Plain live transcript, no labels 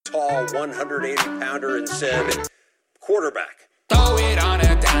tall, 180-pounder and said, quarterback. Throw it on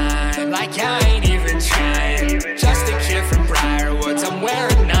a dime, like I ain't even trying. Just a kid from Briarwoods, I'm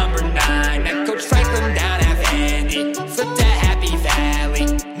wearing number 9. That Coach Franklin down at Vandy, flipped to Happy Valley.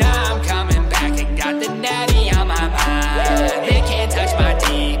 Now I'm coming back and got the natty on my mind. They can't touch my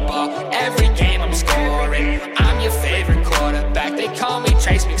deep ball, every game I'm scoring. I'm your favorite quarterback, they call me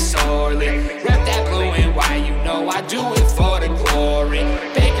Trace McSorley. Rep that blue and white, you know I do it for the glory.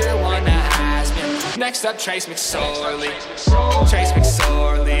 Baker won the Heisman, next up Trace McSorley. Trace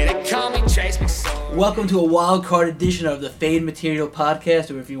McSorley, they call me Trace McSorley. Welcome to a wildcard edition of the Fade Material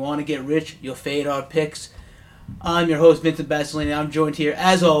Podcast, where if you want to get rich, you'll fade our picks. I'm your host, Vincent Basilini. I'm joined here,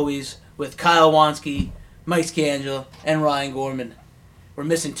 as always, with Kyle Wonski, Mike Scangel, and Ryan Gorman. We're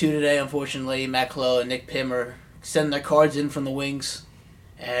missing two today, unfortunately. Matt Clough and Nick Pim are sending their cards in from the wings.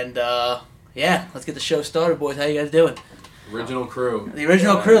 And, let's get the show started, boys. How you guys doing? Original crew. The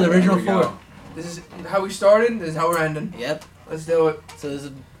original crew, the original four. This is how we started, this is how we're ending. Yep. Let's do it. So there's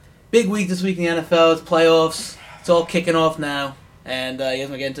a big week this week in the NFL. It's playoffs. It's all kicking off now. And you guys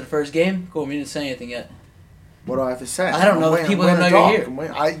want to get into the first game? Cool, we didn't say anything yet. What do I have to say? I don't know. People don't know you're here.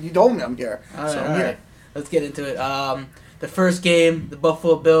 You told me I'm here. All right, I'm here. Let's get into it. The first game, the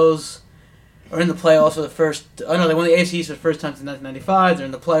Buffalo Bills are in the playoffs for the first... Oh, no, they won the AFC East for the first time since 1995. They're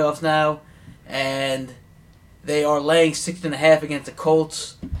in the playoffs now. And they are laying 6.5 against the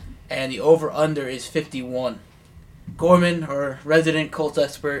Colts. And the over-under is 51. Gorman, our resident Colts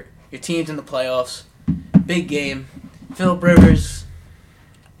expert, your team's in the playoffs. Big game. Phillip Rivers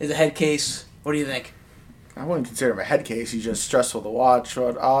is a head case. What do you think? I wouldn't consider him a head case. He's just stressful to watch.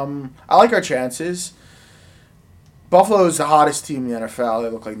 But I like our chances. Buffalo's the hottest team in the NFL. They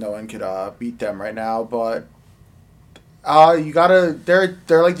look like no one could beat them right now. But you gotta. They're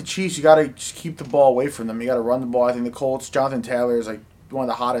like the Chiefs. You gotta just keep the ball away from them. You gotta run the ball. I think the Colts. Jonathan Taylor is like one of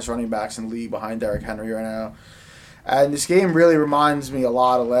the hottest running backs in the league behind Derrick Henry right now. And this game really reminds me a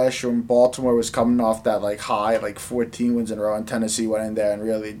lot of last year when Baltimore was coming off that high, 14 wins in a row, and Tennessee went in there and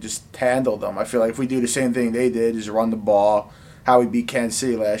really just handled them. I feel like if we do the same thing they did, just run the ball, how we beat Kansas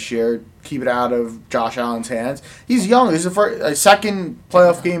City last year, keep it out of Josh Allen's hands. He's young. This is a second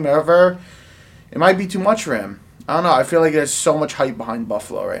playoff game ever. It might be too much for him. I don't know. I feel like there's so much hype behind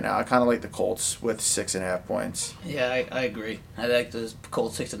Buffalo right now. I kind of like the Colts with 6.5 points. Yeah, I agree. I like the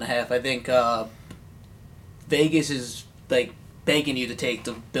Colts 6.5. I think Vegas is begging you to take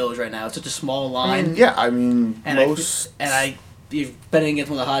the Bills right now. It's such a small line. You're betting against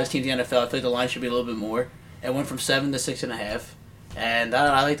one of the hottest teams in the NFL. I feel like the line should be a little bit more. It went from 7 to 6.5. And I don't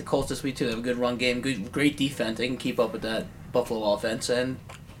know, I like the Colts this week too. They have a good run game, great defense. They can keep up with that Buffalo offense, and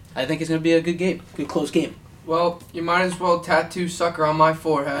I think it's going to be a good game, good close game. Well, you might as well tattoo sucker on my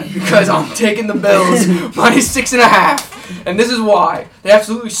forehead because I'm taking the Bills minus 6.5. And this is why. They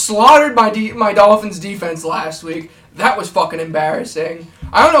absolutely slaughtered my Dolphins defense last week. That was fucking embarrassing.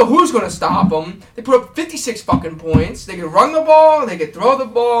 I don't know who's going to stop them. They put up 56 fucking points. They can run the ball. They can throw the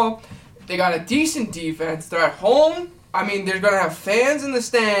ball. They got a decent defense. They're at home. I mean, they're going to have fans in the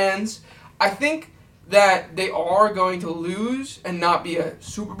stands. I think that they are going to lose and not be a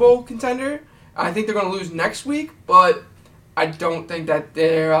Super Bowl contender. I think they're going to lose next week, but I don't think that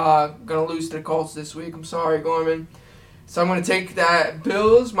they're going to lose to the Colts this week. I'm sorry, Gorman. So I'm going to take that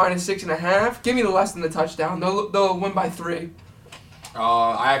Bills minus 6.5. Give me the less than the touchdown. They'll win by 3.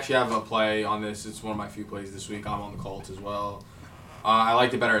 I actually have a play on this. It's one of my few plays this week. I'm on the Colts as well. I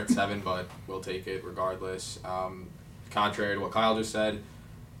liked it better at 7, but we'll take it regardless. Contrary to what Kyle just said,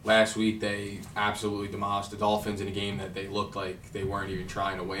 last week they absolutely demolished the Dolphins in a game that they looked like they weren't even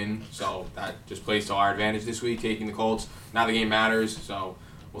trying to win. So that just plays to our advantage this week, taking the Colts. Now the game matters, so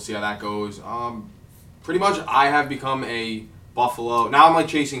we'll see how that goes. Pretty much I have become a Buffalo. Now I'm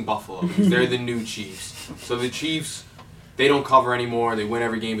chasing Buffalo because they're the new Chiefs. So the Chiefs, they don't cover anymore. They win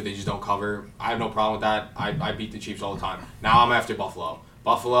every game, but they just don't cover. I have no problem with that. I beat the Chiefs all the time. Now I'm after Buffalo.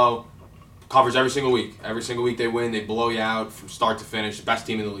 Buffalo covers every single week. Every single week they win. They blow you out from start to finish. Best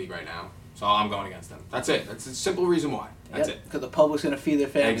team in the league right now. So I'm going against them. That's it. That's a simple reason why. That's it. Because the public's going to feed their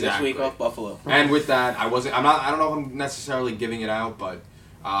fans this week off Buffalo. And with that, I don't know if I'm necessarily giving it out, but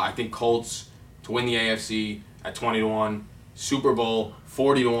I think Colts to win the AFC at 20-1, Super Bowl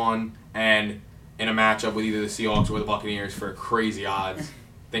 40-1, and in a matchup with either the Seahawks or the Buccaneers for crazy odds.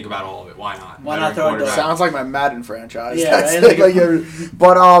 Think about all of it. Why not? Why not throw it? Sounds like my Madden franchise. Yeah,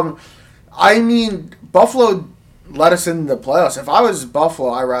 right? I mean, Buffalo let us in the playoffs. If I was Buffalo,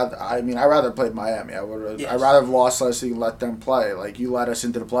 I'd rather play Miami. I'd rather have lost last week and let them play. You let us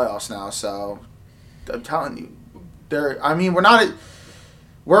into the playoffs now, so I'm telling you,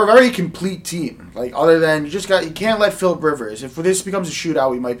 we're we're a very complete team. Like, other than you can't let Phillip Rivers. If this becomes a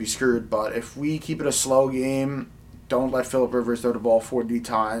shootout, we might be screwed. But if we keep it a slow game, don't let Phillip Rivers throw the ball 40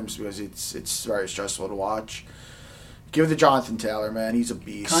 times because it's very stressful to watch. Give it to Jonathan Taylor, man. He's a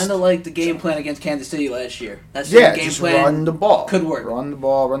beast. Kind of like the game plan against Kansas City last year. That's the game just plan. run the ball. Could work. Run the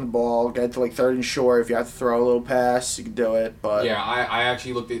ball. Get it to like third and short. If you have to throw a little pass, you can do it. But yeah, I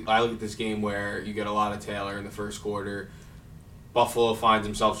actually looked at this game where you get a lot of Taylor in the first quarter. Buffalo finds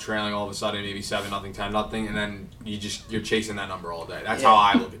themselves trailing all of a sudden, maybe 7-0, 10-0, and then you're chasing that number all day. That's how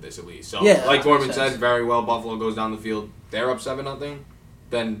I look at this, at least. So, like Gorman said, very well, Buffalo goes down the field. They're up 7-0.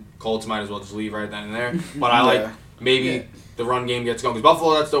 Then Colts might as well just leave right then and there. But I like maybe the run game gets going. Because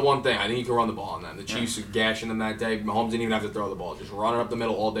Buffalo, that's the one thing. I think you can run the ball on them. The Chiefs are gashing them that day. Mahomes didn't even have to throw the ball. Just run it up the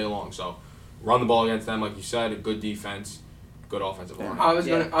middle all day long. So, run the ball against them, like you said. A good defense, good offensive line. I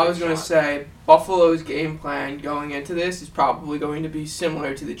was gonna say Buffalo's game plan going into this is probably going to be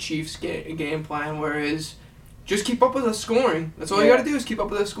similar to the Chiefs' game plan, whereas just keep up with the scoring. That's all you got to do is keep up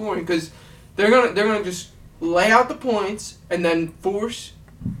with the scoring because they're gonna just lay out the points and then force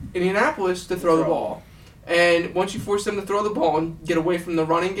Indianapolis to throw the ball. And once you force them to throw the ball and get away from the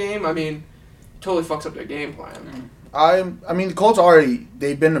running game, I mean, it totally fucks up their game plan. I mean, the Colts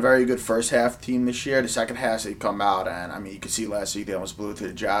they've been a very good first half team this year. The second half, they've come out, and I mean, you could see last week they almost blew it to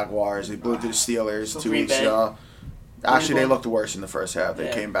the Jaguars. They blew it to the Steelers 2 weeks ago. Actually, they looked worse in the first half.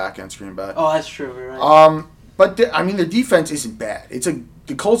 They came back against Green Bay. Oh, that's true. You're right. But their defense isn't bad.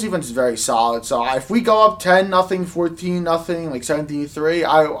 The Colts defense is very solid. So if we go up 10-0, 14-0, like 17-3,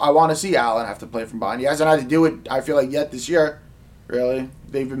 I want to see Allen have to play from behind. He hasn't had to do it, I feel like, yet this year, really.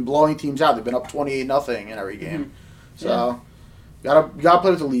 They've been blowing teams out. They've been up 28-0 in every game. Mm-hmm. So, you gotta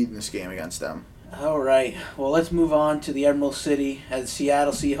play with the lead in this game against them. All right. Well, let's move on to the Emerald City as the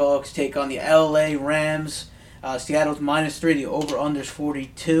Seattle Seahawks take on the LA Rams. Seattle's -3. The over/under's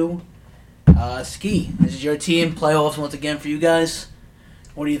 42. Ski, this is your team. Playoffs once again for you guys.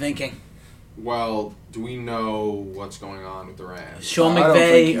 What are you thinking? Well, do we know what's going on with the Rams? Sean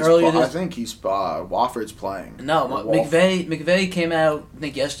McVay earlier I think Wofford's playing. No, McVay came out, I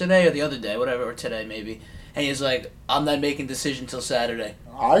think yesterday or the other day, whatever, or today maybe. And he's like, I'm not making decision until Saturday.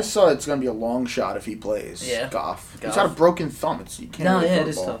 I saw it's going to be a long shot if he plays. Yeah. Goff. He's got a broken thumb. You can't it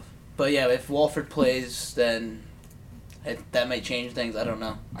is tough. But yeah, if Wolford plays, then that may change things. I don't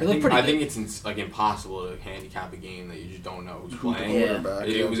know. I think it's impossible to handicap a game that you just don't know who's playing.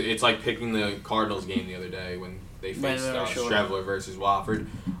 It's like picking the Cardinals game the other day when they faced Streveler versus Wofford.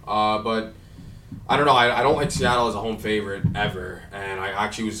 But I don't know. I don't like Seattle as a home favorite ever. And I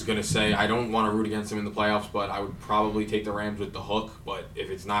actually was going to say I don't want to root against them in the playoffs, but I would probably take the Rams with the hook. But if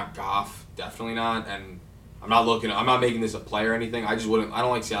it's not Goff, definitely not. And I'm not making this a play or anything. I don't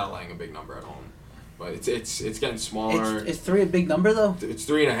like Seattle laying a big number at home. But it's getting smaller. Is 3 a big number though? It's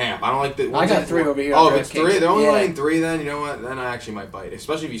 3.5. I don't like the. I got 3 over here. Oh, if it's 3, they're only laying 3. Then you know what? Then I actually might bite.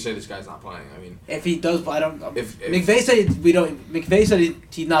 Especially if you say this guy's not playing. I mean, if he does, I don't. McVay said we don't. McVay said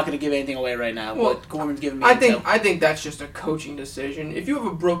he's not going to give anything away right now. Well, but Gorman's giving me. I think that's just a coaching decision. If you have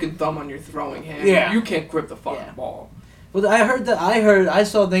a broken thumb on your throwing hand, you can't grip the fucking ball. Well, I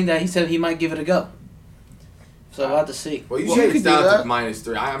saw a thing that he said he might give it a go. So we'll have to see. Well, you say it's down to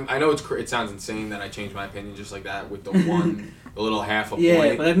 -3. I know it sounds insane that I changed my opinion just like that with the little half a point.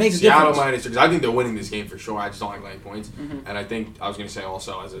 Yeah, but it makes a difference. Seattle -3 because I think they're winning this game for sure. I just don't like laying points. Mm-hmm. And I think I was going to say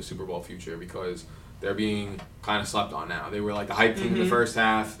also as a Super Bowl future because they're being kind of slept on now. They were like the hype team in the first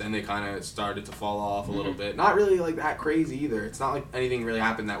half, then they kind of started to fall off a little bit. Not really like that crazy either. It's not like anything really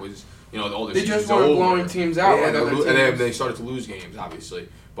happened that was the older. They just weren't blowing teams out. Yeah, and they started to lose games obviously,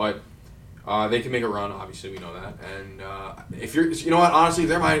 but. They can make a run, obviously, we know that. And if you know what, honestly, if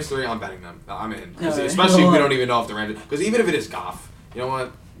they're -3, I'm betting them. I'm in. Especially if we don't even know if they're ended. Because even if it is Goff, you know what?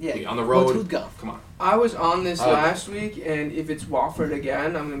 Yeah, on the road, with Goff. Come on. I was on this last week, and if it's Wofford again,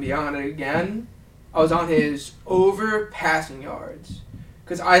 I'm going to be on it again. I was on his over passing yards.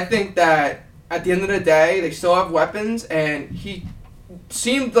 Because I think that at the end of the day, they still have weapons, and he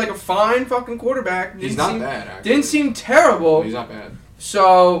seemed like a fine fucking quarterback. He's not bad, actually. Didn't seem terrible. He's not bad.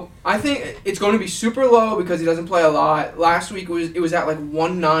 So I think it's going to be super low because he doesn't play a lot. Last week it was at like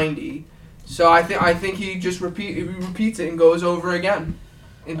 190. So I think he just repeats it and goes over again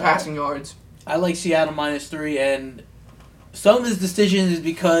in passing yards. I like Seattle -3, and some of his decisions is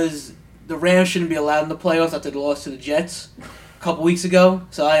because the Rams shouldn't be allowed in the playoffs after the loss to the Jets a couple weeks ago.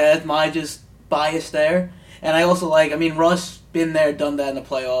 So that's my just bias there. And I also Russ been there, done that in the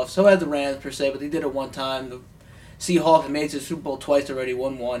playoffs. So had the Rams per se, but they did it one time. The Seahawks made it to the Super Bowl twice already,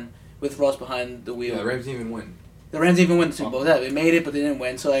 1-1 with Russ behind the wheel. Yeah, the Rams didn't even win. The Rams didn't even win the Super Bowl. Yeah, they made it, but they didn't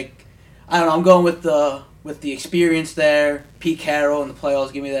win. So I don't know. I'm going with the experience there. Pete Carroll in the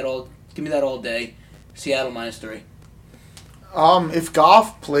playoffs. Give me that all day. Seattle -3. If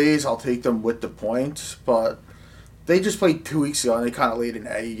Goff plays, I'll take them with the points, but they just played 2 weeks ago and they kind of laid an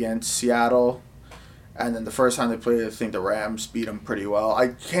egg against Seattle. And then the first time they played, I think the Rams beat them pretty well. I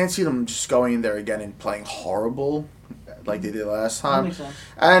can't see them just going in there again and playing horrible like they did last time. That makes sense.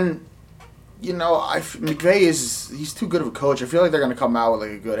 And, you know, McVay he's too good of a coach. I feel like they're going to come out with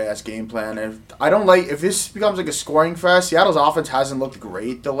like a good-ass game plan. If this becomes like a scoring fest, Seattle's offense hasn't looked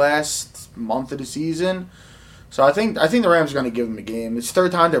great the last month of the season. So I think the Rams are going to give them a game. It's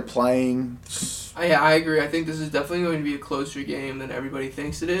third time they're playing. I agree. I think this is definitely going to be a closer game than everybody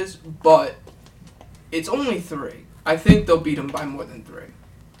thinks it is, but it's only 3. I think they'll beat them by more than 3.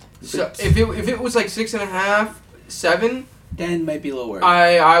 So if it was like 6.5, 7, then it might be a little worried.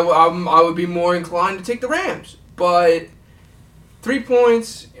 I would be more inclined to take the Rams. But 3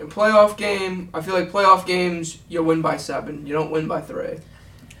 points in playoff game. I feel like playoff games you win by 7. You don't win by 3.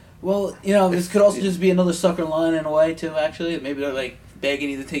 Well, you know, this could also just be another sucker line in a way too. Actually, maybe they're like begging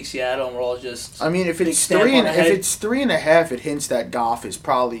you to take Seattle, and we're all just. I mean, if it's stamp three on and the if head. it's 3.5, it hints that Goff is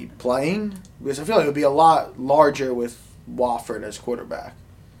probably playing because I feel like it would be a lot larger with Wofford as quarterback.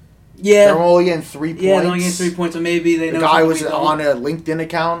 Yeah. They're only getting 3 points. Yeah, they're only getting 3 points, so maybe they The know. guy something was we don't. on a LinkedIn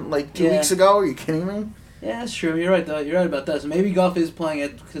account like 2 Yeah. weeks ago. Are you kidding me? Yeah, that's true. You're right, though. You're right about that. So maybe Goff is playing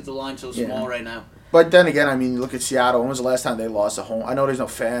it because the line's so Yeah. small right now. But then again, I mean, you look at Seattle. When was the last time they lost at home? I know there's no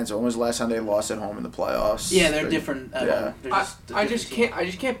fans, but when was the last time they lost at home in the playoffs? Yeah, they're different at yeah. home. They're I a different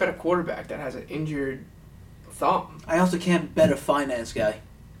team. can't bet a quarterback that has an injured thumb. I also can't bet a finance guy.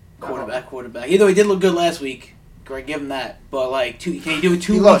 Quarterback. Either he did look good last week. Great, give him that. But like, can you do it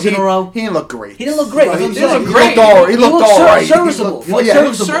 2 weeks in a row? He didn't look great. He didn't look great. He He didn't look look great. He looked all right. serviceable. He looked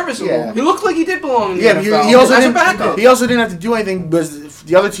Serviceable. serviceable. Yeah. He looked like he did belong in the Yeah, NFL. he also as a didn't. backup. He also didn't have to do anything because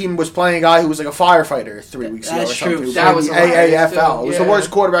the other team was playing a guy who was like a firefighter 3 weeks ago. That's Or something. true. Who That played was the hilarious, AAFL. too. It was the Yeah.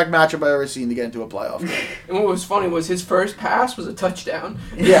 worst quarterback matchup I've ever seen to get into a playoff game. And what was funny was his first pass was a touchdown.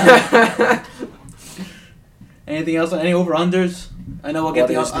 Yeah. Anything else? Any over-unders? I know we'll get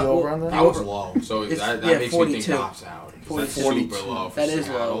What the is the over-under? That was low, so It's- that yeah, makes me 42. think Goff's out. 42. That's super low for That is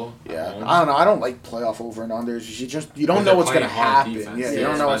Seattle. Yeah, Um, I don't know. I don't like playoff over and unders. You don't know they're what's going to playing hard happen. defense, Yeah, you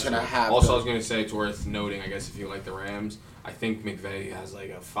don't know what's going to especially. happen. Also, I was going to say it's worth noting, I guess, if you like the Rams, I think McVay has like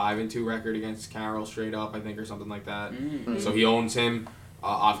a 5-2 record against Carroll straight up, I think, or something like that. So he owns him.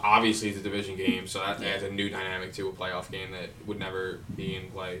 Obviously, it's a division game, so that adds a new dynamic to a playoff game that would never be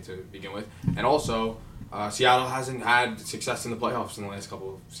in play to begin with. And also, Seattle hasn't had success in the playoffs in the last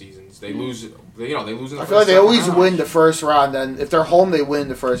couple of seasons. They lose. They lose in the I feel like first they always round. win the first round. Then if they're home, they win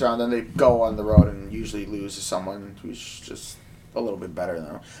the first round. Then they go on the road and usually lose to someone who's just a little bit better than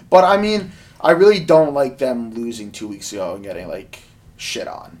them. But I mean, I really don't like them losing 2 weeks ago and getting like shit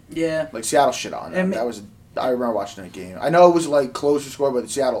on. Yeah. Like Seattle shit on them. I remember watching that game. I know it was like closer score, but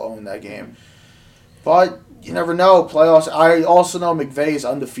Seattle owned that game. But you never know. Playoffs. I also know McVay is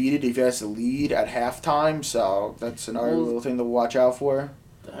undefeated if he has to lead at halftime. So that's another little thing to watch out for.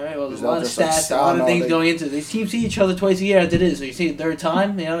 All right, well, there's a They'll lot of just, like, stats, a lot of stun things all going into it. These teams see each other twice a year as it is. So you see it third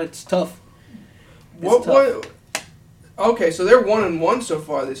time, you know, it's tough. What? Okay, so they're 1-1 so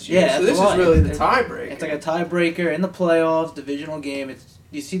far this year. Yeah, so this that's is why. really the tiebreaker. It's like a tiebreaker in the playoffs, divisional game.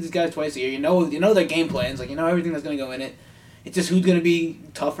 You see these guys twice a year. You know their game plans. Like, you know everything that's going to go in it. It's just who's going to be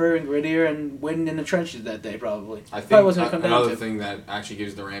tougher and grittier and win in the trenches that day, probably. I Probably what's think gonna come down another to. thing that actually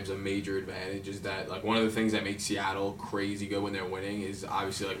gives the Rams a major advantage is that like one of the things that makes Seattle crazy good when they're winning is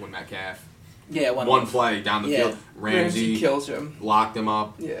obviously like when Metcalf Yeah, one play down the Yeah. field, Ramsey kills him. locked him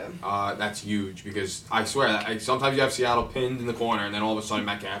up. Yeah. That's huge because I swear that sometimes you have Seattle pinned in the corner and then all of a sudden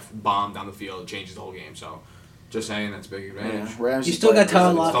Metcalf bombed down the field, changes the whole game. So just saying that's a big advantage. Yeah, Rams You still got Tyler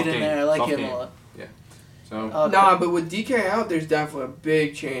It's a Lockett tough in game. there. I like Tough him game. a lot. So Okay. Nah, but with DK out, there's definitely a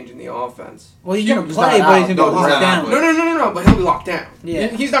big change in the offense. Well, he's going to He's play, not but he's out. going to be No, he's locked not out, down. No, but he'll be locked down. Yeah.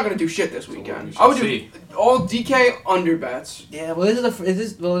 He's not going to do shit this So weekend. we I would shall do see. all DK under bets. Yeah, well,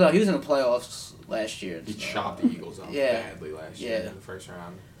 well, no, he was in the playoffs last year. he chopped the Eagles up Yeah. badly last year Yeah. in the first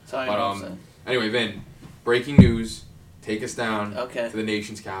round. Sorry, But anyway, Vin, breaking news. Take us down Okay. to the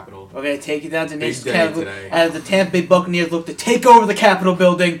nation's capital. We're going to take you down to Big Nation's day Capital today. as the Tampa Bay Buccaneers look to take over the Capitol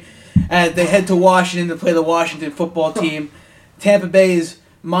building as they head to Washington to play the Washington football team. Tampa Bay is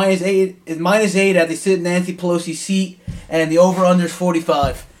 -8 as they sit in Nancy Pelosi's seat, and the over-under is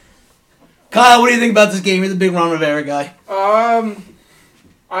 45. Kyle, what do you think about this game? You're the big Ron Rivera guy.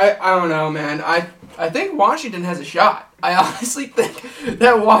 I don't know, man. I think Washington has a shot. I honestly think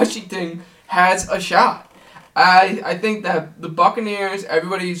that Washington has a shot. I think that the Buccaneers,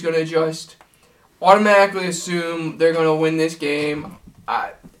 everybody's going to just automatically assume they're going to win this game.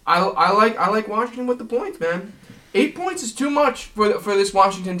 I like Washington with the points, man. 8 points is too much for this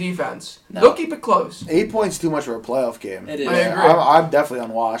Washington defense. No. They'll keep it close. 8 points too much for a playoff game. It is. I agree. I'm definitely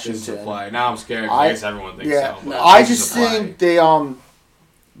on This is a Washington. play. Now I'm scared because I guess everyone thinks Yeah, so. but I this is just a play. think they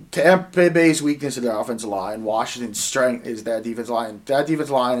Tampa Bay's weakness is their offensive line. Washington's strength is their defensive line. That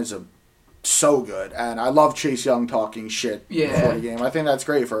defensive line is so good, and I love Chase Young talking shit before the game. I think that's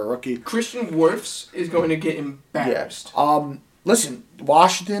great for a rookie. Christian Wirfs is going to get embarrassed. Listen,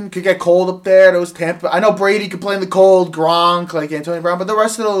 Washington could get cold up there. Those Tampa, I know Brady could play in the cold, Gronk, like Antonio Brown, but the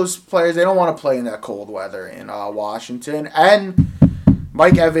rest of those players, they don't want to play in that cold weather in Washington. And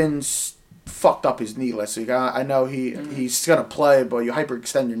Mike Evans fucked up his knee last week. I know he's gonna play, but you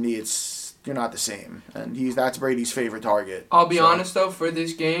hyperextend your knee, you're not the same. And that's Brady's favorite target. I'll be honest though, for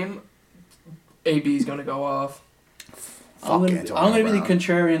this game, AB is going to go off. I'm gonna be the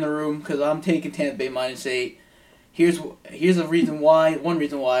contrarian in the room because I'm taking Tampa Bay -8. Here's a reason why. One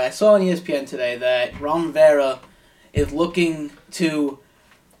reason why I saw on ESPN today that Ron Rivera is looking to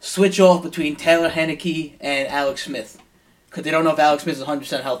switch off between Taylor Heineke and Alex Smith because they don't know if Alex Smith is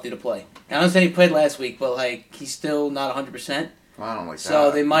 100% healthy to play. I understand he played last week, but he's still not 100%. I don't like that.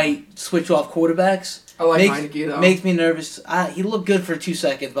 So they might switch off quarterbacks. I like Heineke though. Makes me nervous. He looked good for 2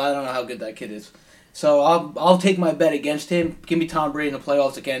 seconds, but I don't know how good that kid is. So I'll take my bet against him. Give me Tom Brady in the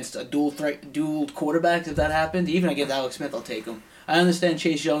playoffs against a dual quarterbacks if that happens. Even against Alex Smith, I'll take him. I understand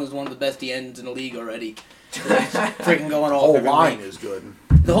Chase Young is one of the best DNs in the league already. He's freaking going off. The whole every line week. is good.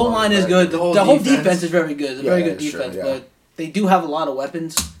 The whole line is good. The whole defense is very good. It's a very good that's true, defense, yeah. but they do have a lot of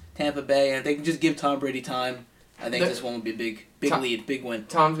weapons. Tampa Bay, and if they can just give Tom Brady time, I think this one will be a big lead, big win.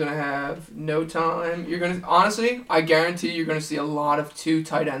 Tom's gonna have no time. Honestly, I guarantee you're gonna see a lot of 2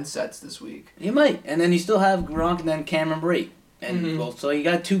 tight end sets this week. You might, and then you still have Gronk and then Cameron Brate, and so you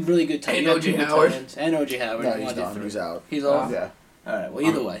got 2 really good tight ends. And O.J. Howard. And O.J. Howard. No, he's done. He's out. He's off. Yeah. All right. Well,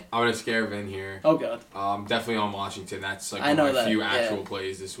 either way. I'm gonna scare Vin here. Oh God. Definitely on Washington. That's like I one know of my that, few yeah. actual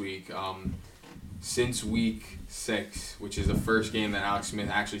plays this week. Since week 6, which is the first game that Alex Smith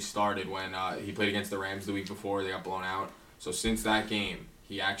actually started when he played against the Rams the week before they got blown out. So since that game,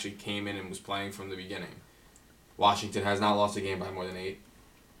 he actually came in and was playing from the beginning. Washington has not lost a game by more than 8.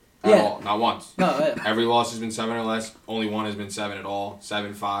 At all. Not once. No, yeah. Every loss has been 7 or less. Only one has been 7 at all.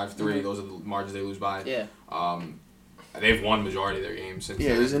 7, 5, 3. Mhm. Those are the margins they lose by. Yeah. They've won majority of their games since.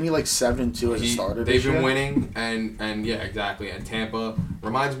 Yeah, then. isn't he like 7-2 as a starter? They've this been year? winning, and yeah, exactly. And Tampa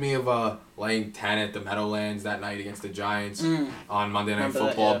reminds me of laying 10 at the Meadowlands that night against the Giants on Monday Night Remember that,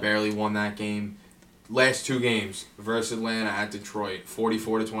 Football. yeah. Barely won that game. Last 2 games versus Atlanta at Detroit,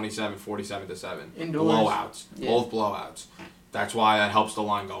 44-27, 47-7. Indoors. Blowouts, Yeah. both blowouts. That's why that helps the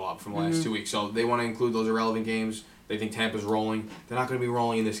line go up from the last 2 weeks. So they want to include those irrelevant games. They think Tampa's rolling. They're not going to be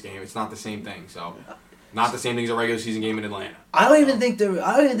rolling in this game. It's not the same thing. So, not the same thing as a regular season game in Atlanta. I don't even think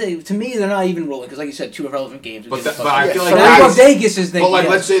to me, they're not even rolling because, like you said, 2 irrelevant games. But I feel like that's what that's... Vegas is thinking. But like,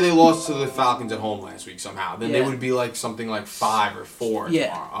 yeah. let's say they lost to the Falcons at home last week somehow, then they Yeah. would be like something like 5 or 4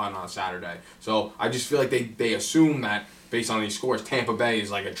 Yeah. on Saturday. So I just feel like they assume that based on these scores, Tampa Bay is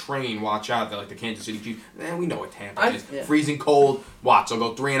like a train. Watch out, they're like the Kansas City Chiefs. Man, we know what Tampa is. Yeah. Freezing cold. Watch, they'll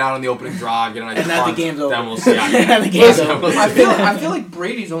go 3 and out on the opening drive, get a nice And now the punt, game's over. Then we'll see. And the game's over. I feel like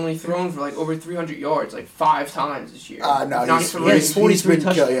Brady's only thrown for like over 300 yards like 5 times this year. No, Not he's 43 been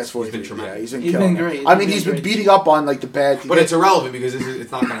touchdowns. killing. Yes, 43. He's been tremendous. Yeah, he's been He's killing. been great. I mean, He's he's been been great. beating up on like the bad. But it's irrelevant because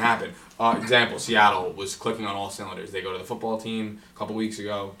it's not going to happen. Example: Seattle was clicking on all cylinders. They go to the football team a couple weeks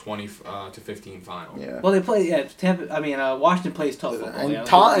ago, 20-15 final. Yeah. Well, they play. Yeah, Washington plays tough football. And yeah,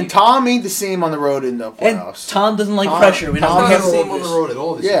 Tom ain't the same on the road in the And playoffs. Tom doesn't like Tom- pressure. We know Tom It's we not have the all same on the this. road at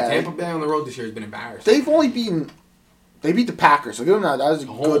all this Yeah. year. Tampa Bay on the road this year has been embarrassing. They've only beaten. They beat the Packers, so give them that. That was a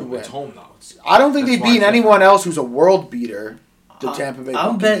good win. It's home though. I don't think That's they've why I beaten said anyone else who's a world beater. The Tampa Bay.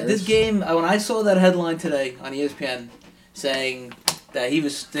 I'm bet Buccaneers. this game. When I saw that headline today on ESPN saying that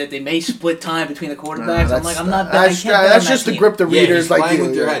they may split time between the quarterbacks, I'm like, I'm not betting. That's just to grip the Yeah, readers he's like playing you.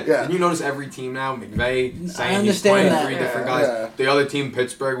 with your head. Yeah. And you notice every team now, McVay saying I he's understand playing that. 3 different Yeah, guys. yeah. The other team,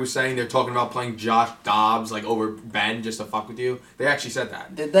 Pittsburgh, was saying they're talking about playing Josh Dobbs like over Ben just to fuck with you. They actually said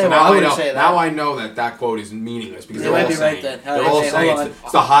that. Did they? So Well, now I wouldn't know, say that. Now I know that quote is meaningless because They they're might all be saying right then. they're all Okay, saying hold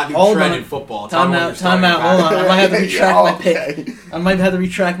it's the hot new Hold trend on. in football. Tell Time them what out. you're starting Time out. Hold on. I might have to retract my pick. Okay. I might have to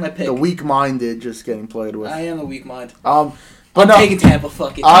retract my pick. The weak-minded just getting played with. I am the weak mind. But I'm no, taking Tampa.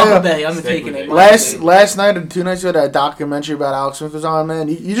 Fuck it. Tampa Bay. I'm Stick taking with it. it. last night or 2 nights ago, that documentary about Alex Smith was on. Man,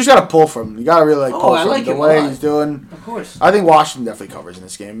 you just gotta pull from him. You gotta really pull I from like the him a way lot. he's doing. Of course. I think Washington definitely covers in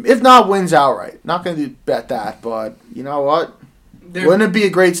this game. If not, wins outright. Not gonna bet that, but you know what? Wouldn't it be a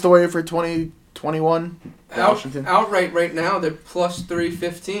great story for 2021? Washington. Outright right now, they're plus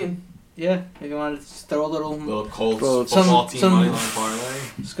 315. Yeah, if you want to just throw a little Colts Well, football team some- money line parlay.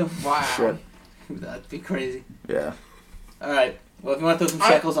 Just go. Wow. Shit. That'd be crazy. Yeah. All right. Well, if you want to throw some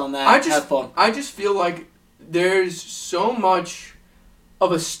shekels on that, have fun. I just feel like there's so much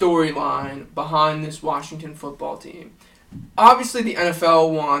of a storyline behind this Washington football team. Obviously, the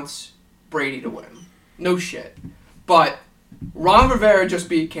NFL wants Brady to win. No shit. But Ron Rivera just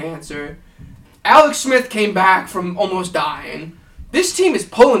beat cancer. Alex Smith came back from almost dying. This team is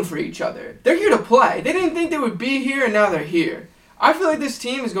pulling for each other. They're here to play. They didn't think they would be here, and now they're here. I feel like this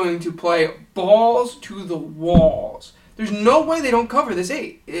team is going to play balls to the walls. There's no way they don't cover this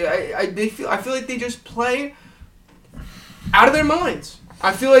 8. I feel like they just play out of their minds.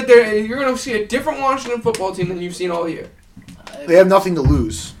 I feel like you're going to see a different Washington football team than you've seen all year. They have nothing to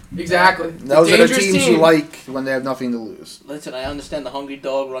lose. Exactly. Those are the Dangerous teams team. you like when they have nothing to lose. Listen, I understand the hungry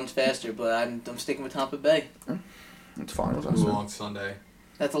dog runs faster, but I'm sticking with Tampa Bay. It's fine with Move us. along Sunday.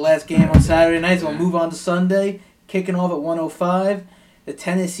 That's the last game on Saturday night, so we'll move on to Sunday. Kicking off at 1:05, the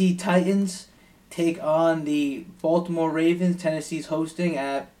Tennessee Titans take on the Baltimore Ravens. Tennessee's hosting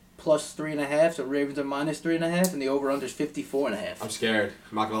at plus 3.5, so Ravens are minus 3.5, and the over/under is 54.5. I'm scared.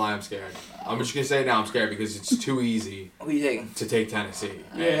 I'm not gonna lie, I'm scared. I'm just gonna say it now. I'm scared because it's too easy Who are you taking? to take Tennessee.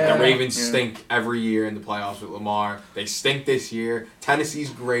 Yeah. The Ravens Yeah. stink every year in the playoffs with Lamar. They stink this year. Tennessee's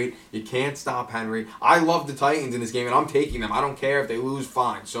great. You can't stop Henry. I love the Titans in this game, and I'm taking them. I don't care if they lose.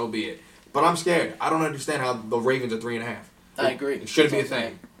 Fine, so be it. But I'm scared. I don't understand how the Ravens are 3.5. I agree. It shouldn't be a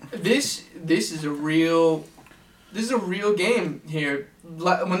thing. This is a real game here.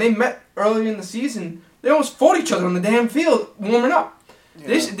 When they met earlier in the season, they almost fought each other on the damn field warming up. Yeah.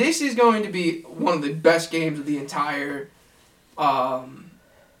 This is going to be one of the best games of the entire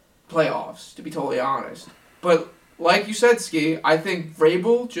playoffs, to be totally honest. But like you said, Ski, I think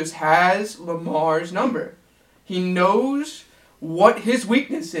Vrabel just has Lamar's number. He knows what his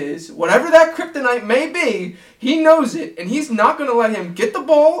weakness is. Whatever that kryptonite may be, he knows it, and he's not going to let him get the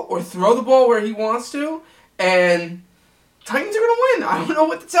ball or throw the ball where he wants to, and Titans are going to win. I don't know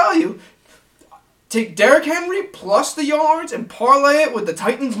what to tell you. Take Derrick Henry plus the yards and parlay it with the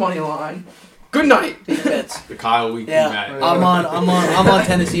Titans money line. Good night. Big bets. The Kyle Weekly Yeah, bet. I'm on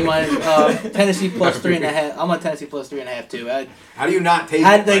Tennessee minus Tennessee plus 3.5. I'm on Tennessee plus 3.5 too. How do you not take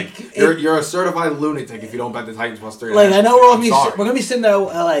I'd it? like- You're a certified lunatic if you don't bet the Titans plus 3.5. Like I know we're I'm sorry. gonna be sitting there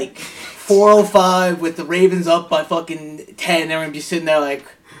at like 4:05 with the Ravens up by fucking 10. And we're gonna be sitting there like,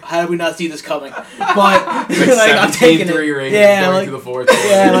 how did we not see this coming? But It's like I'm taking it. 17-3 Ravens Yeah, going like to the fourth quarter.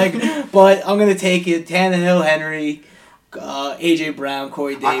 yeah, like. But I'm gonna take it. Tannehill, Henry, AJ Brown,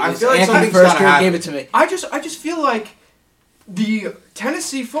 Corey Davis. I feel like Anthony something's First gotta happen. gave it to me. I just feel like the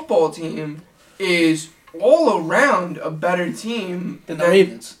Tennessee football team is all around a better team Than the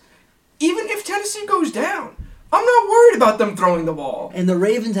Ravens. Even if Tennessee goes down, I'm not worried about them throwing the ball. And the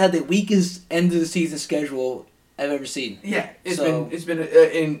Ravens had the weakest end of the season schedule I've ever seen. Yeah, it's So- been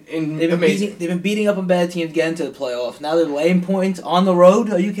They've been amazing. beating up on bad teams, getting to the playoffs. Now they're laying points on the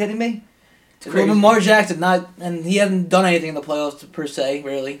road. Are you kidding me? crazy. Lamar Jackson and he hasn't done anything in the playoffs per se,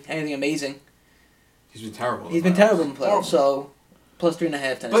 really. Anything amazing. He's been terrible. He's been terrible in the playoffs. Horrible. So plus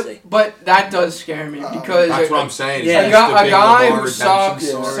 3.5 Tennessee. But that does scare me because That's what I'm saying. Yeah. It's a just guy, a big guy Lamar who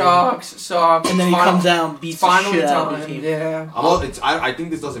redemption sucks, story. And then he final- comes out and beats the final shit out of the time. team. Yeah. I think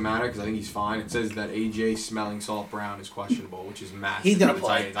this doesn't matter because I think he's fine. It says that AJ Smelling Salt Brown is questionable, which is massive. He's gonna for the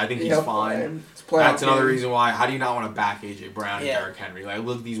play. Titans. I think he's Yeah, fine. it's playoff That's another game. reason why. How do you not want to back AJ Brown and Yeah. Derrick Henry? Like,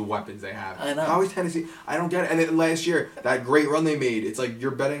 look at these weapons they have. I know. How is Tennessee? I don't get it. And then last year, that great run they made, it's like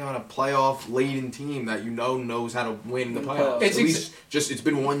you're betting on a playoff-laden team that you know knows how to win in the In the playoffs. playoffs. It's At least, it's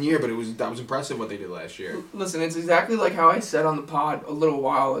been 1 year, but that was impressive what they did last year. Listen, it's exactly like how I said on the pod a little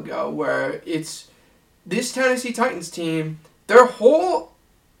while ago, where it's this Tennessee Titans team, their whole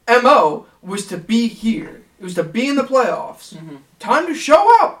MO was to be here. It was to be in the playoffs. Mhm. Time to show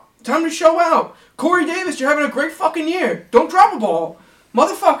out. Time to show out. Corey Davis, you're having a great fucking year. Don't drop a ball.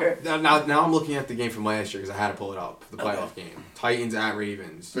 Motherfucker. Now I'm looking at the game from last year because I had to pull it up. The playoff Okay. game. Titans at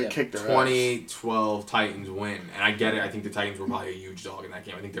Ravens. They Yeah. kicked their ass. 28-12 Titans win. And I get it. I think the Titans were probably a huge dog in that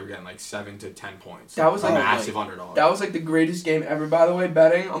game. I think they were getting like 7 to 10 points. That was a like- massive underdog. That was like the greatest game ever, by the way,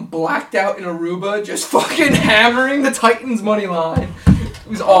 betting. I'm blacked out in Aruba, just fucking hammering the Titans money line. It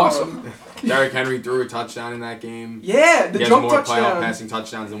was awesome. Derrick Henry threw a touchdown in that game. Yeah, the He has jump more playoff touchdown. passing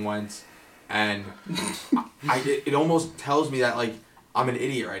touchdowns than Wentz. And it almost tells me that, like, I'm an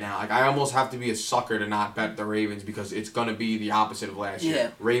idiot right now. Like, I almost have to be a sucker to not bet the Ravens because it's going to be the opposite of last Yeah.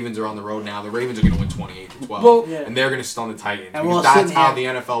 year. Ravens are on the road now. The Ravens are going to win 28-12. Well, Yeah. And they're going to stun the Titans. And we're all Because that's sitting how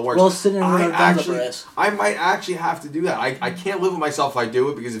here- the NFL works. We're all sitting with our guns up our actually, ass. I might actually have to do that. I can't live with myself if I do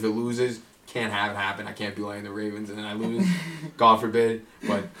it because if it loses, can't have it happen. I can't be laying the Ravens and then I lose. God forbid.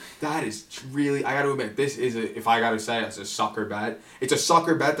 But that is really, I got to admit, this is, if I got to say, it's a sucker bet. It's a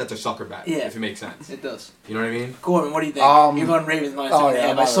sucker bet that's a sucker bet, if it makes sense. It does. You know what I mean? Gorman, what do you think? You're going Ravens minus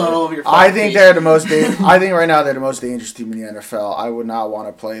 2.5. I saw it all over your I think they're the most. I think right now they're the most dangerous team in the NFL. I would not want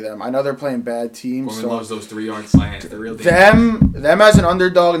to play them. I know they're playing bad teams. Gorman loves those 3-yard slants. They're real dangerous. Them as an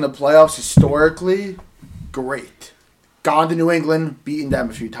underdog in the playoffs historically, great. Gone to New England, beaten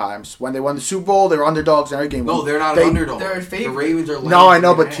them a few times. When they won the Super Bowl, they were underdogs in every game. No, they're not an underdog. They're a favorite. The Ravens are. No, I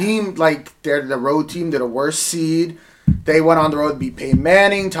know, but they're the road team. They're the worst seed. They went on the road to beat Peyton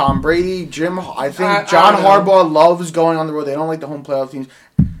Manning, Tom Brady, Jim. I think John Harbaugh loves going on the road. They don't like the home playoff teams.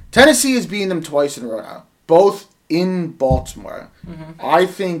 Tennessee is beating them twice in a row now, both in Baltimore. Mm-hmm. I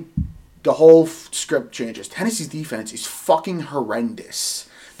think the whole script changes. Tennessee's defense is fucking horrendous.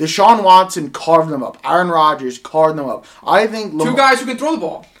 Deshaun Watson carved them up. Aaron Rodgers carved them up. I think two guys who can throw the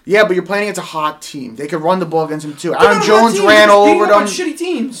ball. Yeah, but you're playing against a hot team. They could run the ball against them too. Aaron Jones ran all over them. Shitty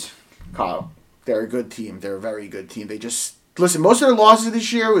teams. Kyle, they're a good team. They're a very good team. They just listen. Most of their losses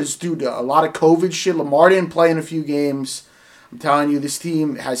this year was due to a lot of COVID shit. Lamar didn't play in a few games. I'm telling you, this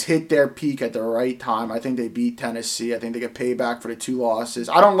team has hit their peak at the right time. I think they beat Tennessee. I think they get payback for the 2 losses.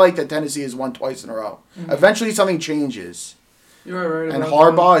 I don't like that Tennessee has won twice in a row. Mm-hmm. Eventually, something changes. You're right. And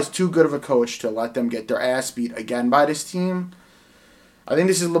Harbaugh is too good of a coach to let them get their ass beat again by this team. I think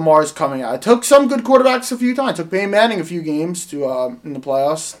this is Lamar's coming out. It took some good quarterbacks a few times. It took Peyton Manning a few games to in the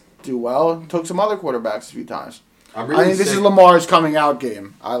playoffs do well. It took some other quarterbacks a few times. I think this is Lamar's coming out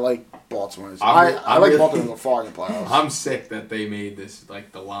game. I like Baltimore. I like Baltimore so far in the playoffs. I'm sick that they made this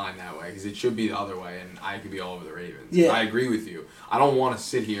like the line that way because it should be the other way, and I could be all over the Ravens. Yeah. I agree with you. I don't want to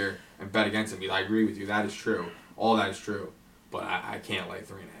sit here and bet against them because I agree with you. That is true. All that is true. But I can't lay 3.5 with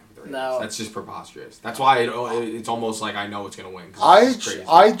the Ravens. No. That's just preposterous. That's why it's almost like I know it's going to win. I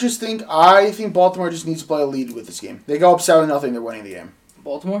think Baltimore just needs to play a lead with this game. They go up 7-0, they're winning the game.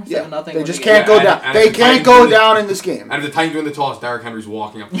 Baltimore? 7-0. They just can't go down. They can't go down in this game. And if the Titans win the toss, Derrick Henry's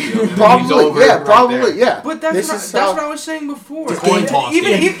walking up the field. Probably. But that's what I was saying before. It's a coin toss game.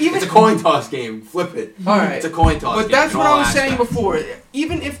 It's a coin toss game. Flip it. All right. It's a coin toss game. But that's what I was saying before.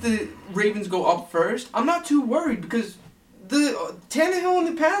 Even if the Ravens go up first, I'm not too worried because the Tannehill and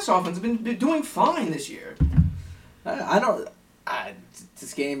the pass offense have been doing fine this year.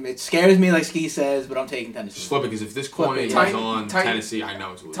 This game, it scares me like Ski says, but I'm taking Tennessee. Just flip it, because if this coin is on Tennessee, I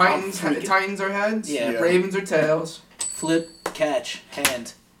know it's losing. Titans are heads, Ravens are tails. Flip, catch,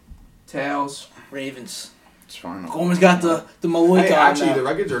 hand. Tails. Ravens. It's fine. Gorman's got the Malloy guy. Actually, the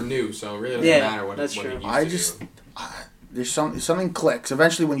records are new, so it really doesn't matter what that's what true. he used to do. There's something clicks.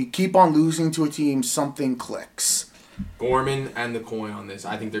 Eventually, when you keep on losing to a team, something clicks. Gorman and the coin on this,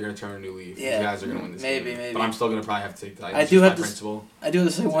 I think they're going to turn a new leaf. Yeah. You guys are going to win this game. Maybe. But I'm still going to probably have to take the I do have to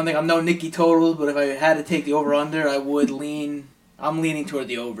say one thing. I'm no Nicky totals, but if I had to take the over-under, I would lean. I'm leaning toward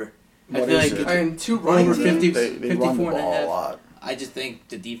the over. What I feel like it's over 50, they 54 run the and a ball half. a lot. I just think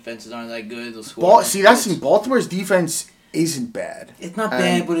the defenses aren't that good. They'll score. Baltimore's defense isn't bad. It's not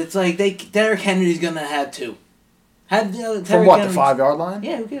bad, but it's like Derrick Henry's going to have 2. From what, the 5-yard line?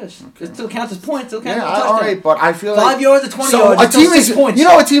 Yeah, who cares? Okay. It still counts as points. Still counts as as all right, but I feel 5 yards or 20 yards. A team is, 6 points. You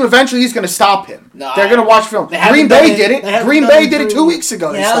know, a team eventually is going to stop him. No, they're going to watch film. Green Bay did it. Green Bay did it 2 weeks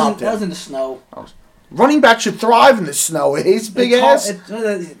ago. They stopped him. That was in the snow. Running back should thrive in the snow. His big ass.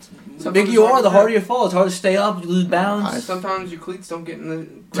 The bigger you are, the harder you fall. It's hard to stay up. You lose balance. Sometimes your cleats don't get in the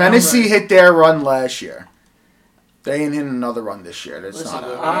ground. Tennessee hit their run last year. They ain't in another run this year.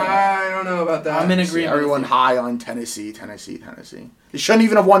 I don't know about that. I'm in agreement. Everyone high on Tennessee. They shouldn't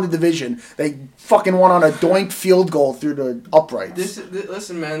even have won the division. They fucking won on a doink field goal through the uprights.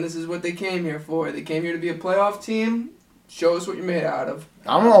 Listen, man, this is what they came here for. They came here to be a playoff team. Show us what you're made out of.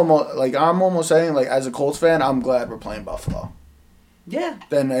 I'm almost saying, like, as a Colts fan, I'm glad we're playing Buffalo. Yeah.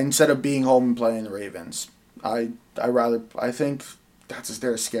 Then instead of being home and playing the Ravens, I think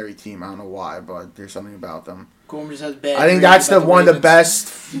they're a scary team. I don't know why, but there's something about them. Gorman just has bad. I think that's one of the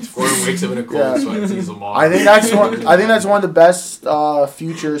best. Gorman wakes up in a cold sweat and sees Lamar. I think that's one of the best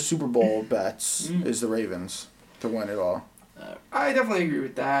future Super Bowl bets is the Ravens to win it all. I definitely agree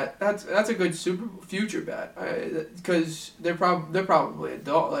with that. That's a good future bet because they're probably a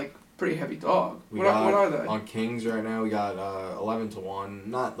dog, like pretty heavy dog. What are they on Kings right now? We got 11-1.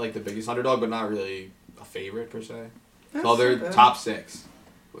 Not like the biggest underdog, but not really a favorite per se. So they're top 6.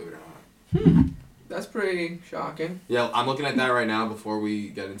 Believe it or not. That's pretty shocking. Yeah, I'm looking at that right now before we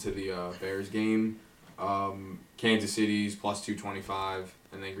get into the Bears game. Kansas City's plus 225,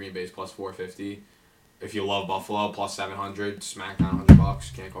 and then Green Bay's plus 450. If you love Buffalo, plus 700, smack down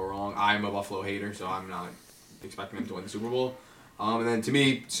 $100. Can't go wrong. I'm a Buffalo hater, so I'm not expecting them to win the Super Bowl. And then to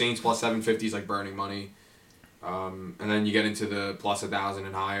me, Saints plus 750 is like burning money. And then you get into the plus 1,000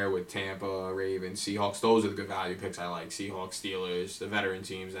 and higher with Tampa, Ravens, Seahawks. Those are the good value picks I like. Seahawks, Steelers, the veteran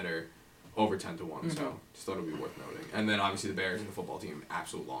teams that are over 10 to 1. So just thought it would be worth noting. And then obviously the Bears and the football team,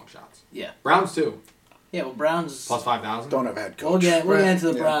 absolute long shots. Yeah. Browns too. Yeah, well, Browns... Plus 5,000. Don't have a head coach. We'll get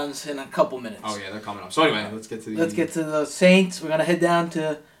into the Browns in a couple minutes. Oh, yeah, they're coming up. So anyway, let's get to the Saints. We're going to head down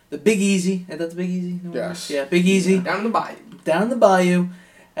to the Big Easy. Is that the Big Easy? No Yes. Yeah, Big Easy. Down in the bayou. Down in the bayou.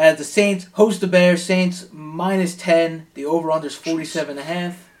 As the Saints host the Bears. Saints minus 10. The over-under is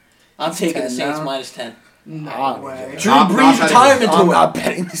 47.5. I'm taking the Saints now? minus 10. No way. Drew Brees retirement I'm tour. not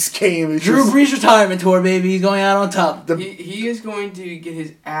betting this game. It's Drew just- Brees retirement tour, baby. He's going out on top. He is going to get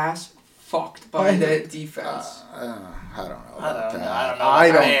his ass fucked by that defense. I don't know. I don't about know. that. I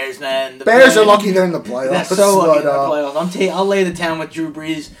don't know. The Bears, man. The Bears are lucky they're in the playoffs. They're so lucky in the but, playoffs. I'll lay the town with Drew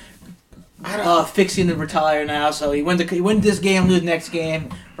Brees. Fixing to retire now, so he win this game, lose next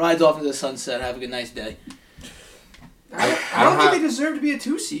game, rides off into the sunset. Have a good nice day. I don't think they deserve to be a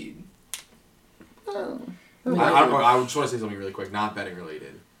 2 seed. I just want to say something really quick, not betting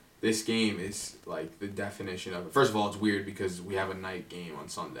related. This game is like the definition of it. First of all, it's weird because we have a night game on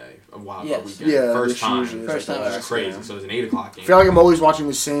Sunday, a wildcard weekend. Yeah, First this time. usually is First like the time. It's last crazy. game. So it's an 8 o'clock game. I feel like I'm always watching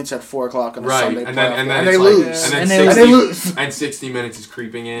the Saints at 4 o'clock on a Sunday. and then and it's they like, lose. and And then they 60, lose. and 60 minutes is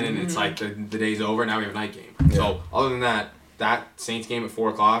creeping in, and it's like the day's over. Now we have a night game. So other than that Saints game at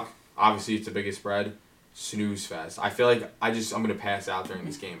 4 o'clock, obviously it's the biggest spread. Snooze fest. I feel like I'm gonna pass out during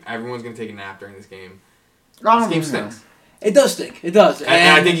this game. Everyone's gonna take a nap during this game. This game stinks. It does stink. It does. And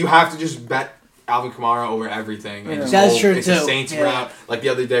I think you have to just bet Alvin Kamara over everything. And just That's hope true, it's too. a Saints Yeah. route. Like the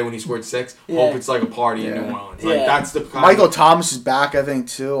other day when he scored 6. Yeah. Hope it's like a party in Yeah. New Orleans. Yeah. Like that's the kind Michael Thomas is back, I think,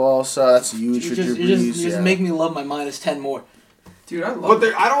 too. Also, that's huge for Drew You Brees. just make me love my minus 10 more. Dude, I love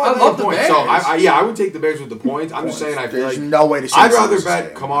But I don't I want love the the points. So Bears. I would take the Bears with the points. I'm just saying I feel There's like no way to. I'd rather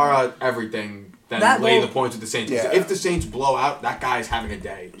bet Kamara everything than That lay will- the points with the Saints. 'Cause Yeah. if the Saints blow out, that guy's having a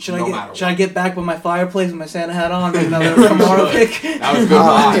day. Should no I matter Should I what. get back with my fireplace with my Santa hat on? Make another Kamara pick. That was good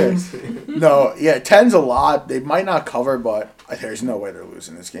vibes. No, yeah, 10's a lot. They might not cover, but there's no way they're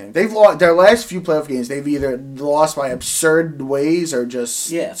losing this game. They've lost their last few playoff games. They've either lost by absurd ways or just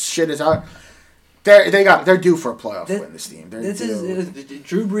shit is out. They're due for a playoff win. This team.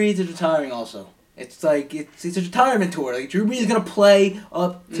 Drew Brees is retiring also. It's like it's a retirement tour. Like Drew Brees is gonna play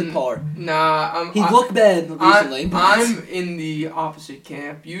up to par. Nah, He looked bad recently. I'm in the opposite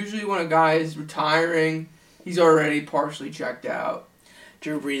camp. Usually when a guy is retiring, he's already partially checked out.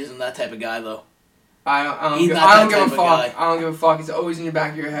 Drew Brees isn't that type of guy though. I don't He's give not that a type of fuck. guy. I don't give a fuck. It's always in your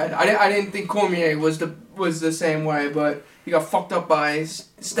back of your head. I didn't think Cormier was the same way, but he got fucked up by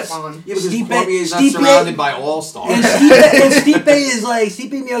Stephon. Yeah, because Stipe- Cormier is not Stipe- surrounded by all-stars. And Stipe is like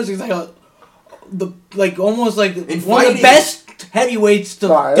Stipe Miocic is almost like In one of fighting- the best heavyweights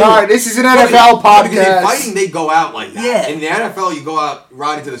to All do. right, this is an Yeah, NFL but- Because in podcast. fighting, they go out like that. Yeah. In the NFL, you go out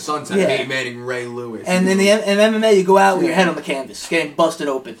right into the sunset. Yeah. Peyton Manning, Ray Lewis. And in MMA, you go out with your head on the canvas, getting busted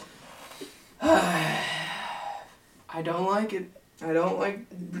open. I don't like it. I don't like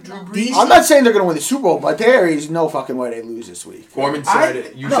Drew Brees. These- I'm not saying they're going to win the Super Bowl, but there is no fucking way they lose this week. Gorman said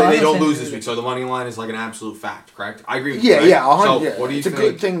it. You No, say I'm they not don't saying lose they this do. week, so the money line is like an absolute fact, correct? I agree with you. Yeah, right? yeah, So 100. what do you It's a think?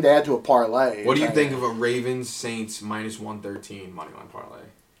 good thing to add to a parlay. What do you think of a Ravens Saints minus 113 money line parlay?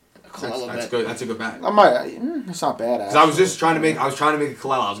 That's good. That's a good bet. That's not bad. Because I was trying to make a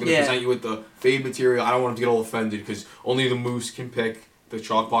Kalel. I was going to Yeah. present you with the fade material. I don't want him to get all offended because only the Moose can pick the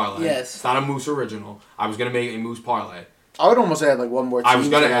chalk parlay. Yes. It's not a Moose original. I was going to make a Moose parlay. I would almost add like one more team. I was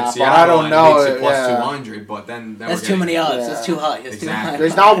going to to add that, Seattle. but I don't and know. It makes it plus yeah. 200, but then That's we're too many getting- odds. Yeah. That's too high. That's Exactly. too high.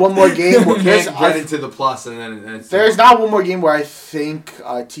 There's not one more game. You There's, can't get into the plus, and then it's there's not one more game where I think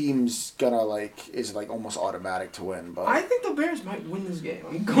a team's gonna is almost automatic to win. But I think the Bears might win this game.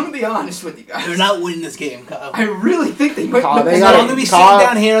 I'm going to be honest with you guys. They're not winning this game, Kyle. I really think they might Kyle, win they this So gotta- I'm game. gonna be Kyle, sitting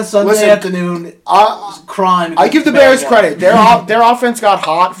down here on Sunday listen, afternoon crying. I give the because Bears credit. Their offense got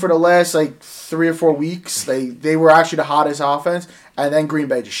hot for the last 3 or 4 weeks. They were actually the hottest offense, and then Green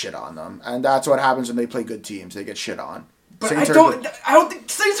Bay just shit on them, and that's what happens when they play good teams. They get shit on. But Saints I are don't good. think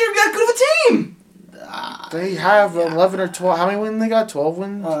Saints are that good of a team. They have 11 or 12. How many wins they got? 12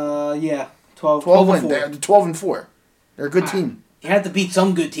 wins. Yeah, 12 12 wins. 4. They're 12-4. They're a good team. You had to beat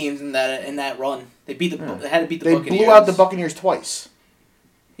some good teams in that run. They beat They had to beat the They Buccaneers. blew out the Buccaneers twice.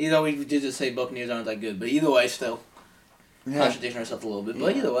 Either way, we did just say Buccaneers aren't that good, but either way, still contradicting ourselves a little bit.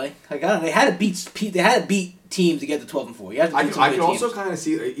 But either way, they had to beat teams to get to 12-4. You have to I beat some can good also teams. kind of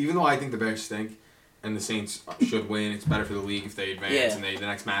see, even though I think the Bears stink, and the Saints should win, it's better for the league if they advance, Yeah. and the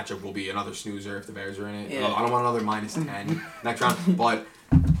next matchup will be another snoozer if the Bears are in it. Yeah. I don't want another minus 10 next round, but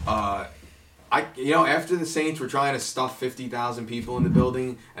After the Saints were trying to stuff 50,000 people in the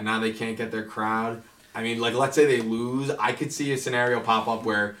building, and now they can't get their crowd. I mean, like, let's say they lose, I could see a scenario pop up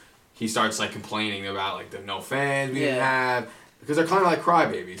where he starts like complaining about like the no fans we didn't have, because they're kind of like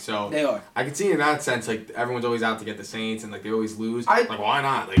crybabies. So They are. I could see in that sense, like, everyone's always out to get the Saints, and like they always lose. Like, why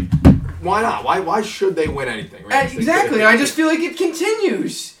not? Like, why not? Why should they win anything? Right? Exactly. I just feel like it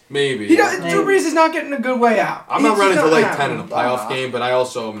continues. Maybe. Drew Brees is not getting a good way out. I'm not running to like 10 in a playoff game, but I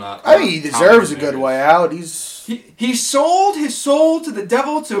also am not. I mean, he deserves a good way out. He sold his soul to the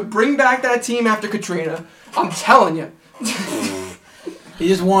devil to bring back that team after Katrina. I'm telling you. He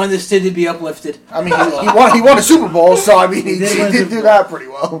just wanted this city to be uplifted. I mean, he won a Super Bowl, so I mean, he did do that pretty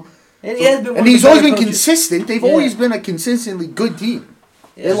well. And he's always been consistent. They've always been a consistently good team.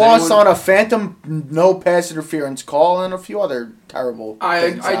 They lost on a phantom no pass interference call and a few other terrible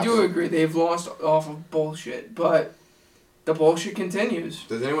things. I do agree. They've lost off of bullshit, but the bullshit continues.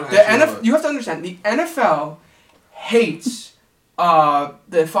 Does anyone You have to understand, the NFL hates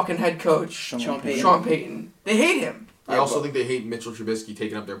the fucking head coach, Sean Payton. They hate him. I also think they hate Mitchell Trubisky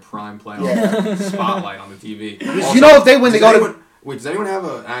taking up their prime playoff spotlight on the TV. Also, if they win, they go to... Wait, does anyone have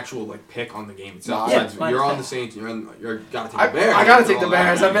an actual like pick on the game itself? Yeah, you're on the Saints. You're gotta take the Bears. I gotta take the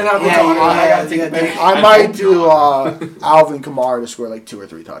Bears. I've been out there. I gotta take the Bears. I might do Alvin Kamara to score like 2 or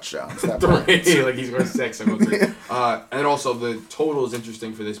 3 touchdowns. Like he's scored 6. I go 3. And also the total is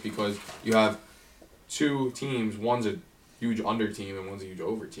interesting for this because you have 2 teams. One's a huge under team and one's a huge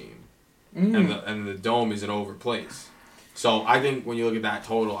over team, and the dome is an over place. So I think when you look at that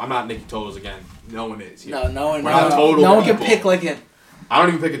total, I'm not making totals again. No one is. No one can pick like him. I don't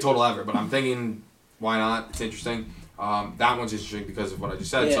even pick a total ever, but I'm thinking, why not? It's interesting. That one's interesting because of what I just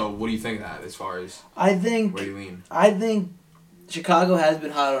said. Yeah. So what do you think of that as far as where do you lean? I think Chicago has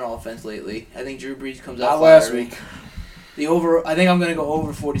been hot on offense lately. I think Drew Brees comes out last week. I think I'm going to go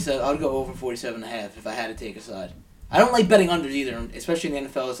over 47. I'll go over 47.5 if I had to take a side. I don't like betting unders either, especially in the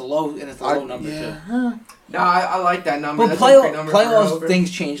NFL. It's a low number too. No, I like that number. But playoffs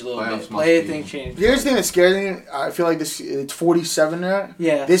things change a little bit. Things change. Here's the thing that scares me. I feel like it's 47 now.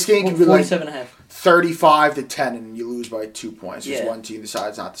 Yeah. This game can be like 47.5. 35-10, and you lose by 2 points. Just one team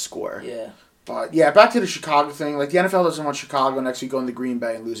decides not to score. Yeah. But yeah, back to the Chicago thing. Like the NFL doesn't want Chicago next week going to Green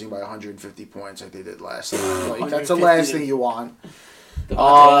Bay and losing by 150 points like they did last time. Like that's the last thing you want.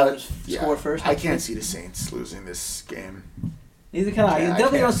 Score first. I can't see the Saints losing this game. Neither can I. You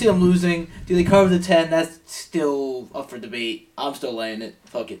definitely don't see them losing. Do they cover the 10? That's still up for debate. I'm still laying it.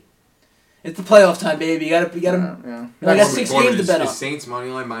 Fuck it. It's the playoff time, baby. You got 6 games to bet on. Is Saints money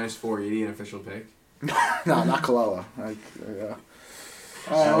line minus 480 an official pick? No, not Kalala. I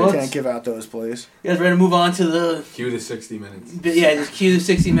can't give out those plays. You guys ready to move on to the... Cue the 60 minutes. Yeah, just cue the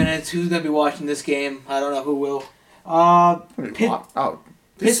 60 minutes. Who's going to be watching this game? I don't know who will.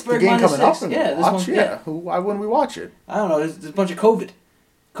 Pittsburgh game minus coming 6. Up Yeah, watch? Yeah. Why wouldn't we watch it? I don't know. There's a bunch of COVID.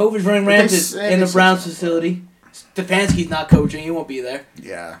 COVID's running rampant in the Browns facility. Stefanski's not coaching. He won't be there.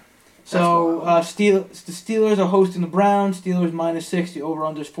 Yeah. So, the Steelers are hosting the Browns. Steelers minus 6. The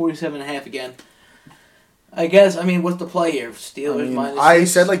over-under is 47.5 again. I guess, what's the play here? Steelers minus 6. I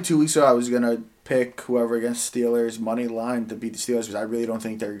said like 2 weeks ago I was going to pick whoever against Steelers money line to beat the Steelers because I really don't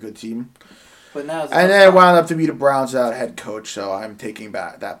think they're a good team. But now and then it wound up to be the Browns without a head coach, so I'm taking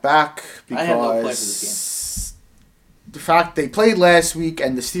that back because I have no play for this game. The fact they played last week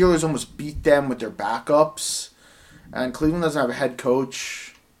and the Steelers almost beat them with their backups, and Cleveland doesn't have a head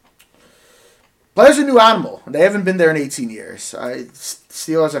coach. Players are a new animal. They haven't been there in 18 years.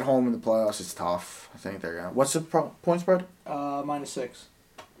 Steelers at home in the playoffs is tough. I think they're gonna. What's the point spread? Minus 6.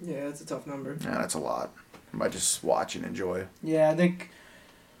 Yeah, that's a tough number. Yeah, that's a lot. I might just watch and enjoy. Yeah, I think.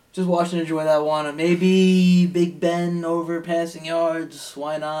 Just watch and enjoy that one. Maybe Big Ben over passing yards.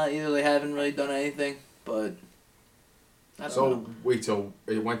 Why not? Either they haven't really done anything, but I don't know. Wait, so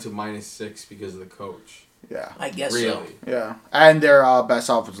it went to minus 6 because of the coach? Yeah. I guess really? so. Yeah. And their best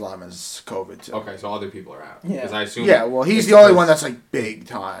offensive lineman is COVID, too. Okay, so other people are out. Yeah. I assume well, he's the only one that's like big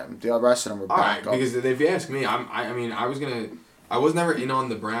time. The rest of them are back up. Because if you ask me, I was never in on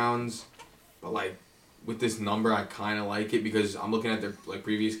the Browns, but like, with this number, I kind of like it because I'm looking at their like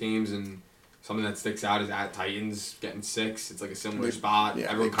previous games and something that sticks out is at Titans getting 6. It's like a similar spot.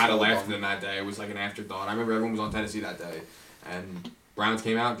 Yeah, everyone kind of laughed at them that day. It was like an afterthought. I remember everyone was on Tennessee that day, and Browns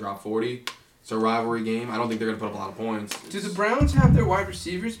came out, dropped 40. It's a rivalry game. I don't think they're gonna put up a lot of points. Do the Browns have their wide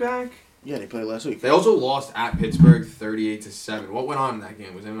receivers back? Yeah, they played last week. They also lost at Pittsburgh 38-7. What went on in that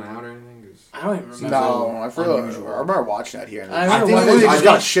game? Was anyone out or anything? I don't even remember. No, I remember watching that here. I think they just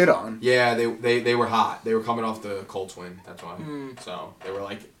got shit on. Yeah, they were hot. They were coming off the Colts win. That's why. So they were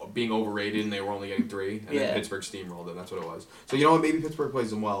like being overrated, and they were only getting 3. And then Pittsburgh steamrolled them. That's what it was. So you know what? Maybe Pittsburgh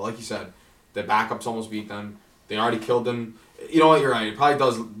plays them well. Like you said, The backups almost beat them. They already killed them. You know what? You're right. It probably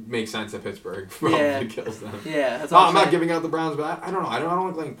does make sense that Pittsburgh probably kills them. Yeah, that's I'm not giving out the Browns, but I don't know. I don't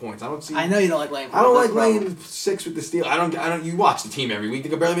like laying points. I know you don't like laying points. I don't like laying 6 with the Steelers. I don't. You watch the team every week. They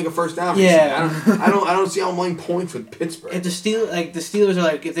can barely make a first down. Yeah. I don't see how I'm laying points with Pittsburgh. If the Steelers are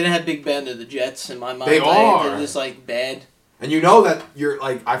like, if they didn't have Big Ben, they're the Jets in my mind. They are. They're just like bad. And you know that you're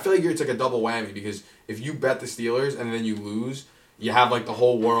like, I feel like it's like a double whammy because if you bet the Steelers and then you lose, you have like the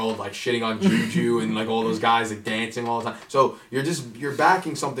whole world like shitting on Juju and like all those guys like dancing all the time. So you're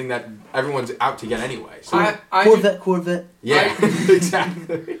backing something that everyone's out to get anyway. So Corvette. Yeah,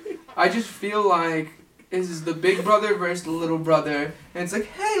 exactly. I just feel like this is the big brother versus the little brother, and it's like,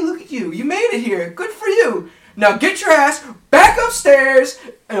 hey, look at you, you made it here, good for you. Now get your ass back upstairs.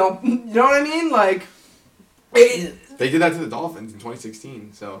 You know what I mean? Like, they did that to the Dolphins in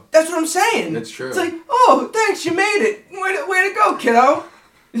 2016. So that's what I'm saying. That's true. It's like, oh, thanks, you made it. Way to go, kiddo.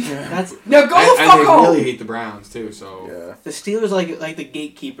 Yeah. Now go the fuck and they home. really hate the Browns too. So Yeah. The Steelers like the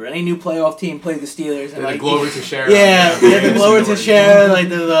gatekeeper. Any new playoff team plays the Steelers and they like go over to share. Yeah, they go over to share like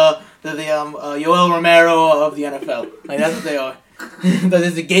the Yoel Romero of the NFL. Like that's what they are.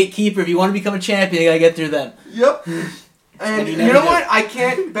 There's the gatekeeper. If you want to become a champion, you gotta get through them. Yep. And you you never know do. what? I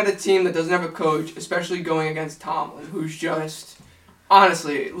can't bet a team that doesn't have a coach, especially going against Tomlin, who's just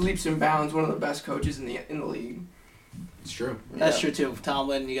honestly leaps and bounds one of the best coaches in the league. It's true. That's true too.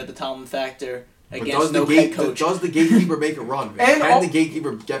 Tomlin, you got the Tomlin factor But against no head coach. does the gatekeeper make a run? Can the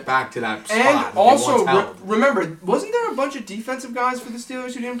gatekeeper get back to that spot? And that he also, once held? remember, wasn't there a bunch of defensive guys for the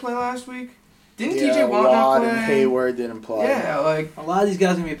Steelers who didn't play last week? Didn't Yeah, TJ Watt not Watt play? and Hayward didn't play. Yeah, like, A lot of these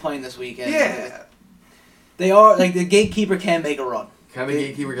guys are gonna be playing this weekend. yeah. They are like the gatekeeper can make a run. Can the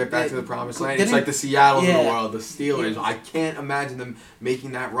gatekeeper get back to the promised land? didn't- It's like the Seattles of the Yeah. world, the Steelers. Yeah. I can't imagine them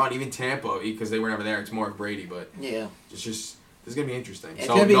making that run. Even Tampa, because they were never there. It's more of Brady, but Yeah, it's just this is gonna be interesting. it's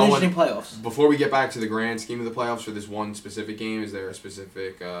So gonna be no interesting one, playoffs. before we get back to the grand scheme of the playoffs for this one specific game, is there a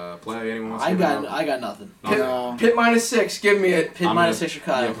specific play anyone wants to give out? I got nothing. Pitt, No. Pitt -6, give me it. Pitt I'm minus gonna- 6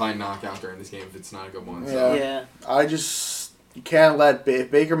 Chicago. Yeah, probably knockout during this game if it's not a good one. Yeah. So. Yeah. You can't let if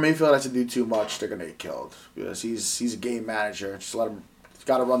Baker Mayfield has to do too much, they're gonna get killed because he's a game manager. Just let him. He's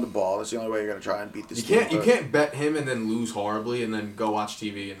got to run the ball. That's the only way you're gonna try and beat this. You can't bet him and then lose horribly and then go watch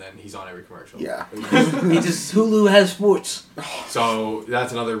TV and then he's on every commercial. Yeah. He just Hulu has sports. So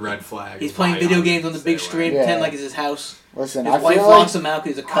that's another red flag. He's playing video games on the big screen, Yeah. pretend like it's his house. Listen, His I wife feel locks like him out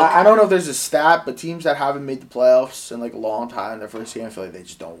because he's a cook. I don't know if there's a stat, but teams that haven't made the playoffs in like a long time, their first game, I feel like they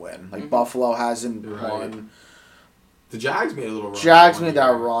just don't win. Like Buffalo hasn't Right. won. The Jags made a little run. Jags one made that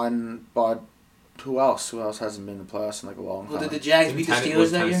year. run, but who else? Who else hasn't been in the playoffs in like a long Well, time? did the Jags Didn't beat the Ten- Steelers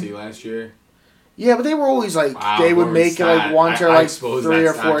was that Tennessee year? last year? Yeah, but they were always like Wow, they would Gorman make it like stat. once or I like exposed 3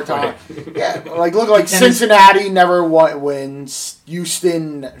 or that 4 stat times. quick. Yeah, like look like Tennessee- Cincinnati never wins.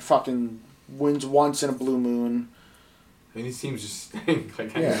 Houston fucking wins once in a blue moon. And these teams just stink.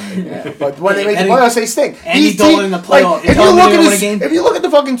 Like, Yeah. But when they make the Andy- playoffs, they stink. Andy These Dalton teams- in the playoff. if You're you telling me look they at don't win a this, game? if you look at the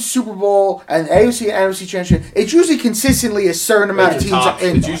fucking Super Bowl and AFC and NFC championship, it's usually consistently a certain amount of It's a teams. top-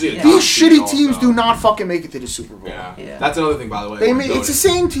 in it's usually a top these team shitty also. teams do not fucking make it to the Super Bowl. Yeah. Yeah. That's another thing, by the way. They worth make, it's the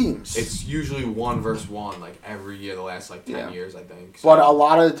noting. same teams. It's usually 1 versus 1, like every year, the last like 10 Yeah. years, I think. So, But a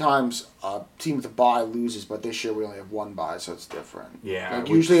lot of the times, a team with a bye loses. But this year we only have 1 bye, so it's different. yeah, Like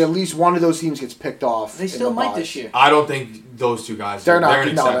which- usually, at least one of those teams gets picked off. They in still the might byes. this year. I don't think those two guys. They're not-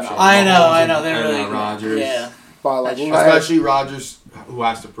 an no, they're exception. not. I Mahomes know. They're and, really Rodgers. Yeah. But like, That's true. Especially Rodgers, who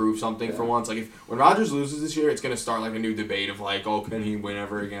has to prove something for Yeah. once. Like when Rodgers loses this year, it's gonna start like a new debate of like, oh, can he win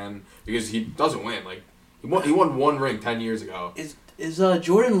ever again? Because he doesn't win. Like he won 1 ring 10 years ago. Is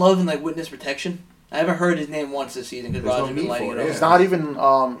Jordan Love in like witness protection? I haven't heard his name once this season because There's no Rodgers been need lighting for it it, up. yeah. he's not even.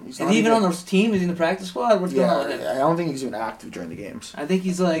 He's Is not he even on the team? Is he in the practice squad? What's going on with him? Yeah, I don't think he's even active during the games. I think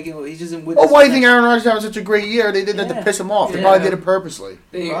he's like he's just in witness. Oh, why do you think protection. Aaron Rodgers having such a great year? They did that Yeah. to piss him off. They Yeah. probably did it purposely.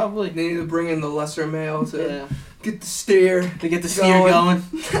 Probably. They need to bring in the lesser male to Yeah. get the steer. To get the steer going.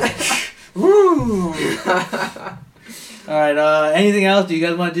 Woo! Alright, anything else? Do you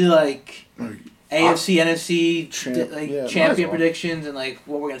guys want to do like AFC, NFC Yeah, might as champion well. predictions predictions and like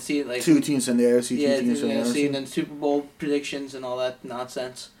what we're gonna see like 2 teams in the AFC, yeah, 2 teams in the AFC NFC. and then Super Bowl predictions and all that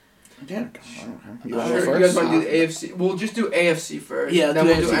nonsense. Yeah, you Sure, want to you go guys first? want to do the AFC? We'll just do AFC first. Yeah, then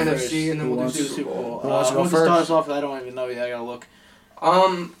do we'll do AFC NFC, first. and then Who we'll do wants to- Super Bowl. Who wants to go Who start first? us off? I don't even know yet. I gotta look.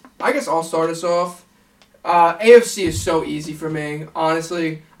 I guess I'll start us off. AFC is so easy for me,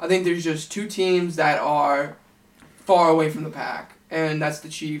 honestly. I think there's just 2 teams that are far away from the pack, and that's the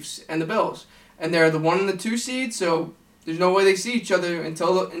Chiefs and the Bills. And they're the 1 and the 2 seed, so there's no way they see each other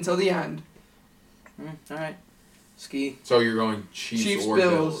until the end. Alright. Ski. So you're going Chiefs or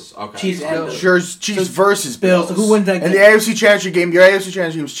Bills. Bills? Okay. Chiefs and Bills. Bills. Chiefs versus Bills. Bills. So who wins that In game? the AFC Championship game, your AFC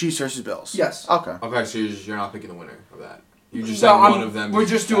Championship game is Chiefs versus Bills. Yes. Okay. Okay, so you're not picking the winner of that. You just No, said one of them. we're is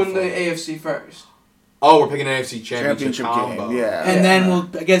just doing the definitely- AFC first. Oh, we're picking an AFC Championship Championship combo. game, yeah. And then we'll,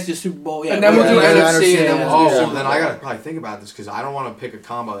 I guess, the Super Bowl. Yeah, And then we'll do Yeah, NFC, and then yeah. we'll Oh, do well, Super then Bowl. I gotta probably think about this because I don't want to pick a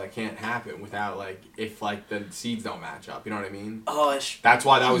combo that can't happen without if the seeds don't match up. You know what I mean? Oh, That's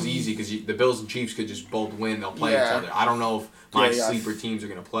why that was easy because the Bills and Chiefs could just both win. They'll play each Yeah. other. I don't know if my Yeah. sleeper teams are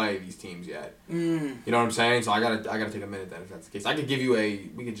gonna play these teams yet. Mm. You know what I'm saying? So I gotta take a minute then if that's the case. I could give you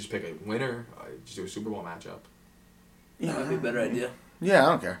we could just pick a winner. Just do a Super Bowl matchup. That would be a better idea. Yeah, I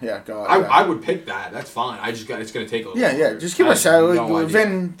don't care. Yeah, go ahead. I would pick that. That's fine. It's gonna take a little. Yeah, longer. just give I us have a no idea.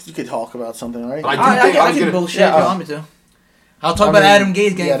 Then you could talk about something, right? But I was can gonna- bullshit yeah, if you want me to. I'll talk I about mean, Adam Gase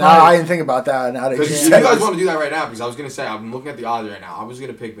getting Yeah, no, fired. I didn't think about that. Now that you Because just you said guys it. want to do that right now, because I was going to say, I'm looking at the odds right now. I was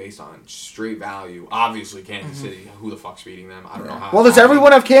going to pick based on straight value. Obviously, Kansas City. Who the fuck's beating them? I don't know how. Well, does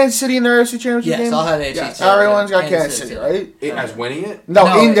everyone have Kansas City in their AFC Championship Yes, game? I'll have AFC. Yes. too. Everyone's got Kansas Kansas City, right? It as winning it?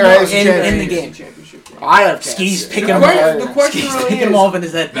 No, in their no, AFC in Championship. the game. Championship game. I have Kansas Skis City. picking The them question- off. the question Skis really picking them is- off in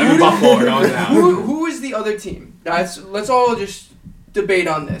his head. Then Buffalo goes down. Who is the other team? Let's all just debate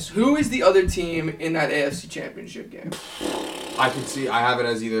on this. Who is the other team in that AFC Championship game? I could see. I have it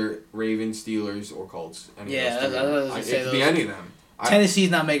as either Ravens, Steelers, or Colts. Any of Yeah, those two. I was gonna say it could be those. any of them.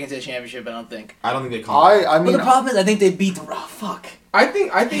 Tennessee's not making it to the championship, I don't think. I don't think they come. I But mean, the problem is, I think they beat the. Oh, fuck. I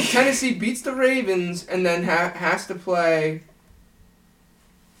think Tennessee beats the Ravens and then has to play.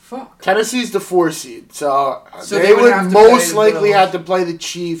 Fuck. Tennessee's the 4 seed, so So they they would would have to most play the likely Bills. have to play the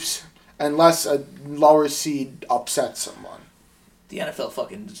Chiefs unless a lower seed upsets someone. The NFL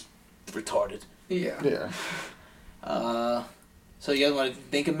fucking is retarded. Yeah. Yeah. So you guys want to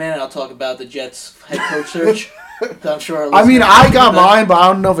think a minute? I'll talk about the Jets head coach search. 'Cause I'm sure. our I mean, listeners- I got mine, but I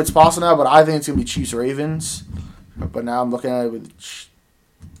don't know if it's possible now. But I think it's gonna be Chiefs Ravens. But now I'm looking at it with.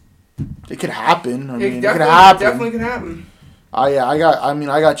 It could happen. I mean, it could happen. definitely could happen. I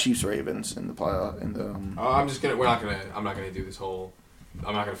got Chiefs Ravens in the playoff in the. I'm just gonna. I'm not gonna do this whole.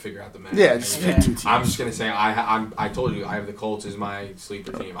 I'm not gonna figure out the match. Yeah, just pick 2 teams. I'm just gonna say I told you I have the Colts as my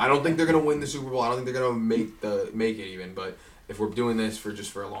sleeper team. I don't think they're gonna win the Super Bowl. I don't think they're gonna make it even. But if we're doing this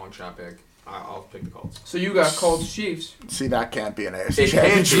for a long shot pick, I'll pick the Colts. So you got Colts Chiefs. See, that can't be an AFC It can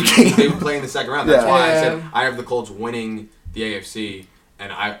be. Championship They game. would play in the second round. That's Yeah. why I Yeah. said I have the Colts winning the AFC.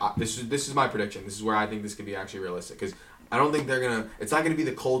 And this is my prediction. This is where I think this could be actually realistic because I don't think they're gonna. It's not gonna be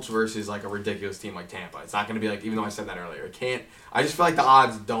the Colts versus like a ridiculous team like Tampa. It's not gonna be like, even though I said that earlier, it can't. I just feel like the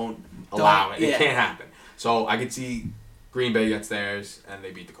odds don't allow it. yeah. It can't happen. So I could see Green Bay gets theirs and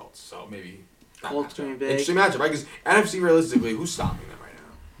they beat the Colts. So maybe that Colts, matchup. Green Bay. Interesting matchup, right? Because NFC realistically, who's stopping them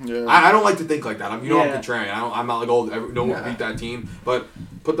right now? Yeah. I don't like to think like that. I'm Yeah. contrarian. I'm not like, no one Yeah. can beat that team. But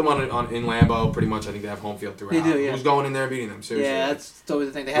put them on in Lambeau. Pretty much, I think they have home field throughout. They do, yeah. Who's going in there and beating them? Seriously. Yeah, that's always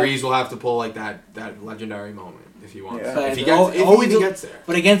the thing they have. Breeze will have to pull like that legendary moment if he wants. Yeah. But If he al- gets, if always he even a- gets there.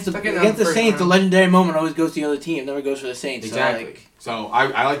 But against the Second round, first Saints, the round. legendary moment always goes to the other team. Never goes for the Saints. Exactly. So,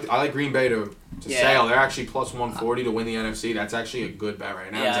 like, So I like Green Bay to Yeah. sail. They're actually plus 140 to win the NFC. That's actually a good bet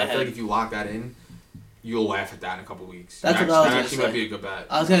right now. Yeah, 'cause I I feel had- like if you lock that in, you'll laugh at that in a couple weeks. That's what That I was that gonna actually say. might be a good bet.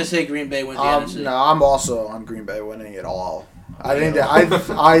 I was gonna say Green Bay wins the NFC. No, I'm also on Green Bay winning it all. I think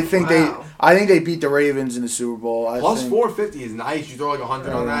Wow. I think they beat the Ravens in the Super Bowl. Plus think, 450 is nice. You throw like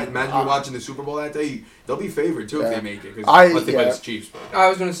 100 on that. Imagine you're watching the Super Bowl that day. They'll be favored too if Yeah. they make it. I- Unless they play yeah. the Chiefs. But I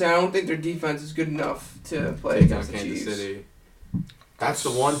was gonna say I don't think their defense is good enough to play take down against the Kansas Chiefs. City. That's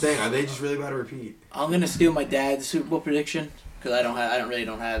the one thing. Are they just really about to repeat? I'm gonna steal my dad's Super Bowl prediction because I don't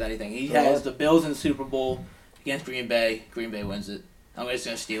have anything. He Yeah. has the Bills in the Super Bowl against Green Bay. Green Bay wins it. I'm just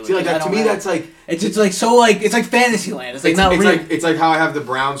gonna steal it. See, like I that, to don't me, have- that's like it's just like so like it's like fantasy land. It's like not it's real. like how I have the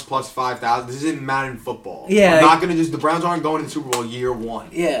Browns plus 5,000. This isn't Madden football. Yeah, I'm like- not gonna just. The Browns aren't going to the Super Bowl year one.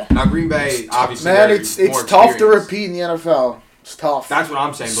 Yeah. Now Green Bay, obviously, man, they're it's more tough to experienced. repeat in the NFL. It's tough. That's what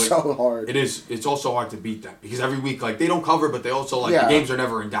I'm saying. But so hard. it is. It's also hard to beat them because every week, like they don't cover, but they also like Yeah. the games are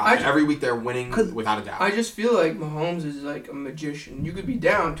never in doubt. I- Every week they're winning 'Cause without a doubt. I just feel like Mahomes is like a magician. You could be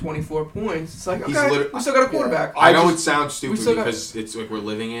down 24 points. It's like, He's okay, literally- we still got a quarterback. I know just- it sounds stupid still got- because it's like we're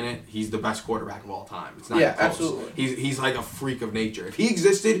living in it. He's the best quarterback of all time. It's not Yeah, even close. absolutely. He's like a freak of nature. If he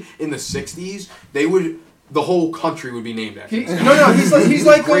existed in the '60s, they would. The whole country would be named after He's, him. no, he's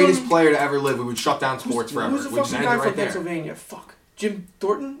like the greatest player to ever live. We would shut down sports forever. Who's the We just fucking end guy it from right there. Pennsylvania? Fuck, Jim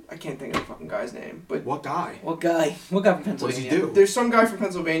Thornton. I can't think of the fucking guy's name, but What guy? What guy? What guy from What does he Pennsylvania? do? there's some guy from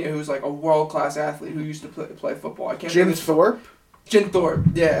Pennsylvania who's like a world class athlete who used to play football. I can't. Jim think of Thorpe. Jim Thorpe.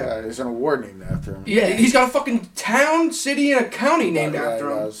 Yeah. There's an award named after him. Yeah, he's got a fucking town, city, and a county named Yeah, after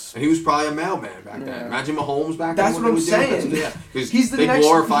he him. does. And he was probably a mailman back then. Yeah. Imagine Mahomes back That's then. what I'm they would do. saying. Yeah, because He's the they next,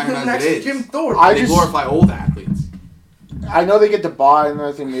 glorify him the as next it is. Jim Thorpe. I They just- glorify old athletes. I know they get the bye and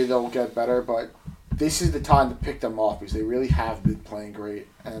everything. Maybe they'll get better, but this is the time to pick them off because they really have been playing great.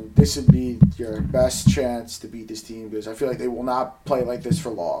 And this would be your best chance to beat this team because I feel like they will not play like this for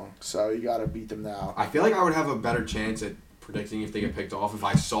long. So you got to beat them now. I feel like I would have a better chance at predicting if they get picked off if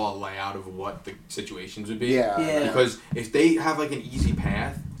I saw a layout of what the situations would be. Yeah. Because if they have like an easy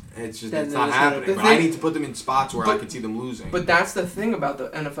path, it's Then not there's happening. a- But I need to put them in spots where I can see them losing. But that's the thing about the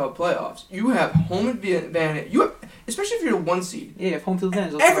NFL playoffs. You have home advantage. Especially if you're the 1 seed. Yeah, if home field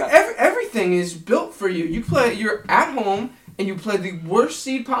advantage. Everything is built for you. You're at home and you play the worst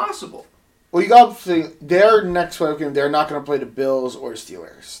seed possible. Well, you got to think their next playoff game. They're not going to play the Bills or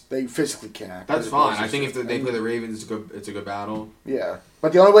Steelers. They physically can't. That's fine. I think if they play the Ravens, it's a good battle. Yeah,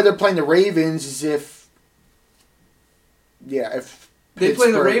 but the only way they're playing the Ravens is if They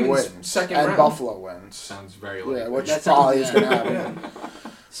play the Pittsburgh Ravens wins second and round. Buffalo wins. Sounds very likely. Yeah, which That probably sounds- is going to happen. Yeah.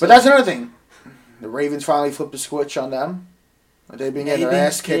 But that's another thing. The Ravens finally flipped the switch on them. They've been getting their Maybe,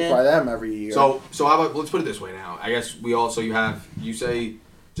 ass kicked by them every year. So how about let's put it this way now. I guess you say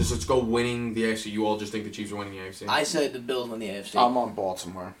just let's go winning the AFC. You all just think the Chiefs are winning the AFC. I said the Bills win the AFC. I'm on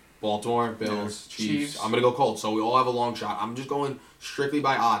Baltimore. Baltimore, Bills, Yeah. Chiefs. Chiefs. I'm gonna go Colts. So we all have a long shot. I'm just going strictly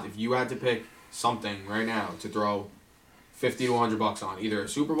by odds. If you had to pick something right now to throw $50 to $100 on, either a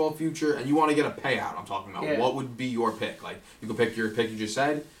Super Bowl future, and you want to get a payout, I'm talking about. Yeah. What would be your pick? Like you could pick your pick you just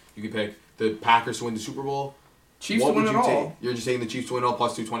said. You could pick the Packers to win the Super Bowl. Chiefs What to win would it you all. take? You're just taking the Chiefs to win it all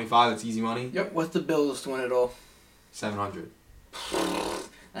plus 225. That's easy money. Yep. What's the Bills to win it all? 700.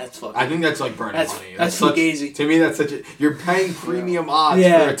 That's fucking. I think that's like burning That's- money. that's such, fugazi. To me, that's such a. You're paying premium odds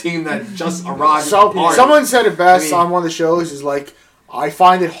Yeah. for a team that just arrived. So, at the party. someone said it best I mean- on one of the shows is like, I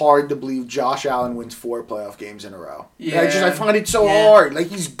find it hard to believe Josh Allen wins 4 playoff games in a row. Yeah. I find it so Yeah. hard. Like,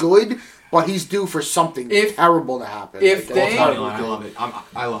 he's good, but he's due for something If- terrible to happen. if Like, they- that's Money not line, I good. love it.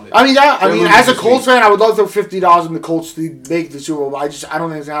 I love it. I mean, They're losing as a this Colts week. fan, I would love to throw $50 on the Colts to make the Super Bowl. But I don't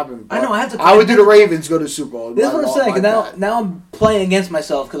think it's gonna happen. I know, I have to- I would do the Ravens go to the Super Bowl. This is what I'm saying. Like Cause that. now I'm playing against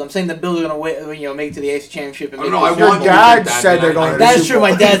myself because I'm saying the Bills are gonna win, make it to the AFC Championship. And I don't make know, the I Super Your want Bowl. you to dad think that, said and they're I- going I- to the That's Super true. Bowl.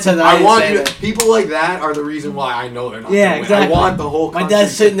 My dad said that. I didn't want say you that. to, people like that are the reason why I know they're not Yeah, gonna win. exactly. I want the whole My country dad's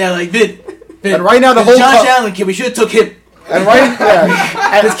to- sitting there like, Vid. And right now the this whole Josh co- Allen kid, we should have took him. And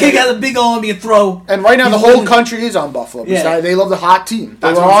right, This kid got a big arm, he can throw. and right now the He's whole winning. country is on Buffalo. Yeah. They love the hot team. They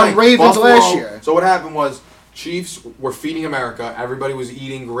That's were what I'm on saying. Ravens Buffalo- last year. So what happened was Chiefs were feeding America. Everybody was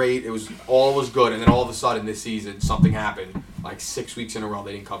eating great. It was all was good, and then all of a sudden this season something happened. Like 6 weeks in a row,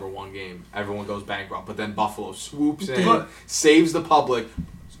 they didn't cover one game. Everyone goes bankrupt. But then Buffalo swoops in, Good. saves the public.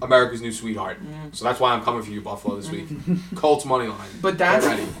 America's new sweetheart. So that's why I'm coming for you, Buffalo, this week. Colts money line. But Get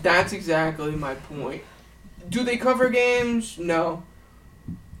ready. that's exactly my point. Do they cover games? No.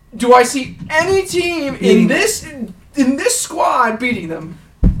 Do I see any team in this squad beating them?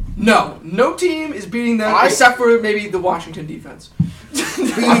 No. No team is beating them except for maybe the Washington defense.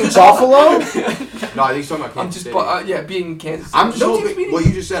 Beating Buffalo? No, I think he's talking about I'm Kansas just City. beating Kansas City. I'm just no team's hoping, beating what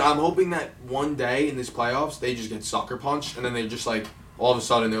you just said, I'm hoping that one day in this playoffs, they just get sucker punched, and then they just like, all of a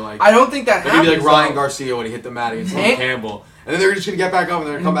sudden they're like, I don't think that they're gonna happens. be like Ryan though. Garcia when he hit the mat against Eh? Tom Campbell. And then they're just gonna get back up and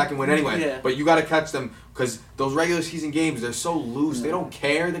they're gonna come back and win anyway. Yeah. But you gotta catch them, because those regular season games, they're so loose, they don't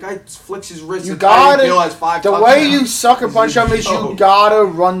care. The guy flicks his wrist You and Tyreek Hill gotta. has 5 The touchdowns. way you sucker punch them is Oh. you gotta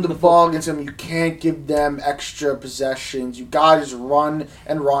run the ball against them. You can't give them extra possessions. You gotta just run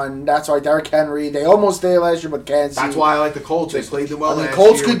and run. That's why Derrick Henry, they almost did last year, but Kansas That's City. why I like the Colts. They played them well I mean, last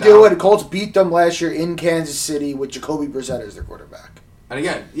Colts year could without- do it. The Colts beat them last year in Kansas City with Jacoby Brissett as their quarterback. And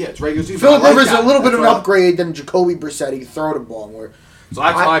again, yeah, it's regular season. Philip I like Rivers is that. a little bit That's of an why- upgrade than Jacoby Brissett. He can throw the ball more. So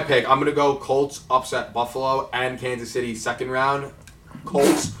that's my pick. I'm gonna go Colts upset Buffalo and Kansas City second round.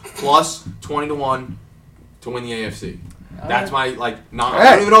 Colts plus 20-1 to win the AFC. That's my I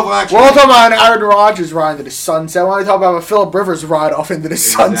don't even know if I'm actually. We're all talking about Aaron Rodgers ride into the sunset. I want to talk about a Philip Rivers ride off into the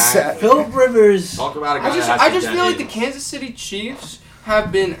sunset. Philip Rivers. Talk about a guy I just that has to feel like get the Kansas City Chiefs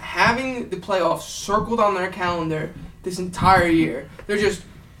have been having the playoffs circled on their calendar this entire year. They're just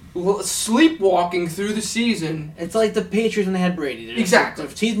sleepwalking through the season. It's like the Patriots when they had Brady. They're just- Exactly.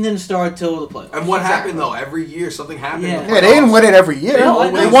 The season didn't start till the playoffs. And what Exactly. happened though? Every year something happened. Yeah. in the Yeah, they didn't playoffs. win it every year. No,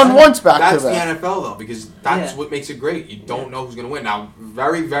 I They know. won once back That's to the back. NFL though, because that's Yeah. what makes it great. You don't know who's going to win. Now,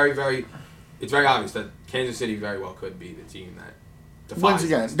 very, very, very, it's very obvious that Kansas City very well could be the team that defies Once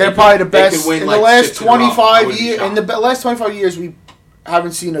again, this. they're They probably could- the they best could win, in like, the last 6 in a row. I 25 wouldn't be years. In shocked. the last 25 years, we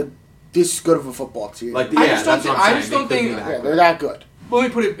haven't seen this good of a football team. Like, I yeah, just don't that's think- what I'm I saying. just They don't could be think- that yeah, good. they're that good. Let me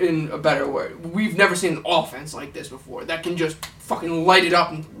put it in a better word. We've never seen an offense like this before that can just fucking light it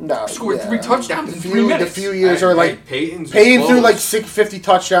up and No, score yeah. 3 touchdowns in 3 The minutes. few years Hey, are like Peyton's Payton threw close. like 650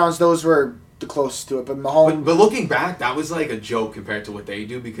 touchdowns. Those were the closest to it. But Mahomes. But looking back, that was like a joke compared to what they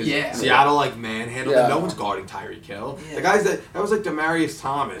do because Seattle like manhandled them. No one's guarding Tyreek Hill. Yeah. The guys that was like Demarius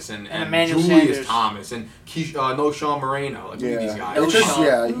Thomas and Emmanuel Julius Sanders. Thomas and no Sean Moreno. Like look at these guys. It's just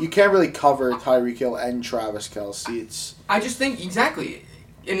you can't really cover Tyreek Hill and Travis Kelce. I just think exactly,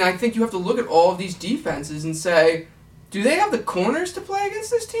 and I think you have to look at all of these defenses and say, do they have the corners to play against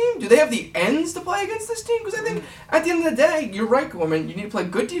this team? Do they have the ends to play against this team? Because I think at the end of the day, you're right, Gorman. You need to play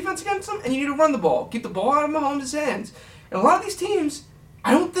good defense against them, and you need to run the ball. Keep the ball out of Mahomes' hands. And a lot of these teams,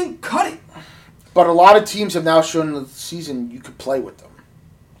 I don't think cut it. But a lot of teams have now shown in the season you could play with them.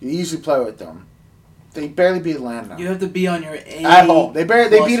 You easily play with them. They barely beat Atlanta. You have to be on your A at home. They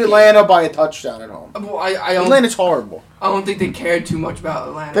beat Atlanta by a touchdown at home. Well, I don't, Atlanta's horrible. I don't think they cared too much about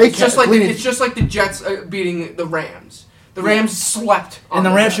Atlanta. They It's just cared. like the Jets beating the Rams. The Rams slept. And the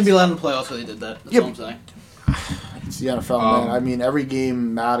on Rams Jets. should be allowed in the playoffs, so they did that. That's all I'm saying. It's the NFL, man. I mean, every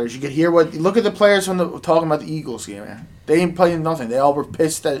game matters. You could hear look at the players talking about the Eagles game, man. They ain't playing nothing. They all were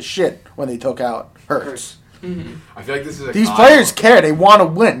pissed as shit when they took out Hurts. Mm-hmm. I feel like this is These players care. They want to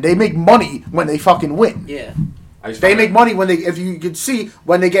win. They make money when they fucking win. Yeah. They make money when if you could see,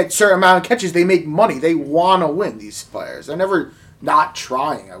 when they get a certain amount of catches, they make money. They want to win, these players. They're never not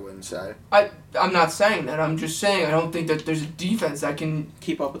trying, I wouldn't say. I'm not saying that. I'm just saying I don't think that there's a defense that can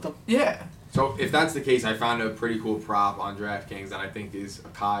keep up with them. Yeah. So if that's the case, I found a pretty cool prop on DraftKings that I think is a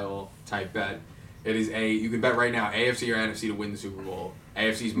Kyle type bet. It is you can bet right now AFC or NFC to win the Super Bowl.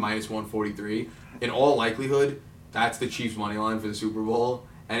 AFC's minus 143. In all likelihood, that's the Chiefs' money line for the Super Bowl.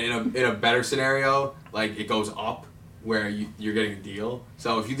 And in a better scenario, like it goes up where you're getting a deal.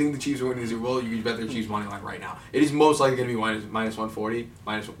 So if you think the Chiefs are winning the Super Bowl, you can bet their Chiefs' money line right now. It is most likely going to be minus 140,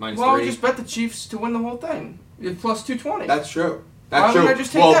 minus Well, 3. just bet the Chiefs to win the whole thing. Plus 220. That's true. Why That's true. wouldn't I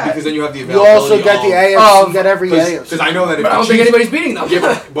just take well, that? because then you have the You availability. also get the AFC. You get every AFC. Because I know that if But I the don't think Chiefs, anybody's beating them.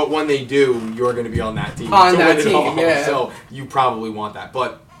 yeah, but when they do, you're going to be on that team. On to that win it team, all. yeah. So you probably want that.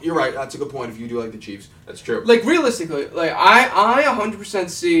 But you're right. That's a good point. If you do like the Chiefs, that's true. Like, realistically, like I 100%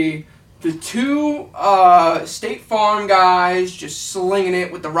 see the two State Farm guys just slinging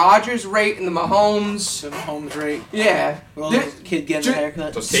it with the Rodgers rate and the Mahomes. The Mahomes rate. Yeah. Well, the kid getting a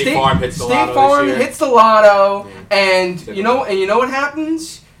haircut. So State Farm hits the State lotto Farm this year. hits the lotto, Yeah. and you know what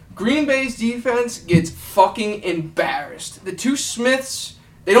happens? Green Bay's defense gets fucking embarrassed. The two Smiths,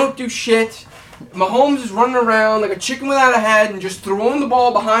 they don't do shit. Mahomes is running around like a chicken without a head and just throwing the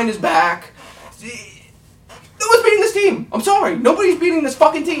ball behind his back. No one's beating this team. I'm sorry. Nobody's beating this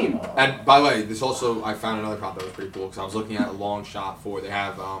fucking team. And by the way, this also I found another prop that was pretty cool because I was looking at a long shot for they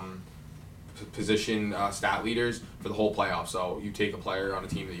have position stat leaders for the whole playoff. So you take a player on a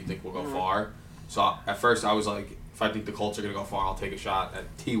team that you think will go far. So at first I was like, if I think the Colts are gonna go far, I'll take a shot at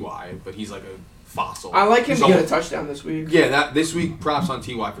Ty. But he's like a fossil. I like him So- to get a touchdown this week. Yeah, this week props on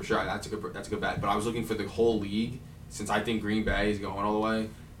Ty for sure. That's a good bet. But I was looking for the whole league since I think Green Bay is going all the way.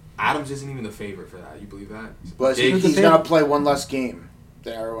 Adams isn't even the favorite for that. You believe that? But Big- he's going to play one less game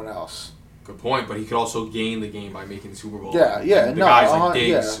than everyone else. Good point, but he could also gain the game by making the Super Bowl. Yeah, The guys like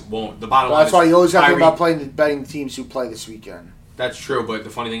Diggs won't. The bottom But line that's why you always have to think Tyreek- about betting teams who play this weekend. That's true, but the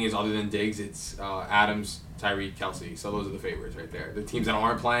funny thing is, other than Diggs, it's Adams, Tyreek, Kelce. So those are the favorites right there. The teams that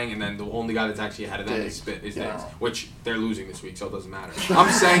aren't playing, and then the only guy that's actually ahead of them is Diggs, which they're losing this week, so it doesn't matter.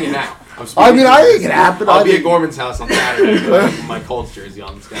 I'm saying it now. I mean, I think it happened. I'll be at Gorman's house on Saturday with my Colts jersey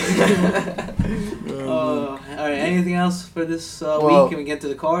on the schedule. All right. Anything else for this Well- week? Can we get to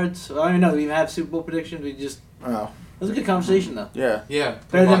the cards? I don't even know. Do we even have Super Bowl predictions? We just. Oh, It was a good conversation though. yeah. Yeah,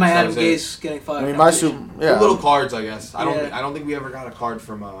 Better than my that Adam was it. Gase getting fired. I mean, my Super. Yeah. Little cards, I guess. I Yeah. don't think we ever got a card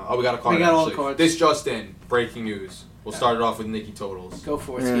from. We got a card. We got all the actually. cards. This just in. Breaking news. We'll start it off with Nikki Totals. Go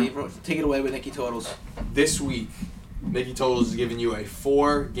for it, Yeah. Steve. Take it away with Nikki Totals. This week, Nikki Totals is giving you a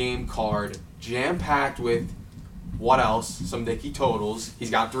 4-game card jam-packed with what else? Some Nikki Totals. He's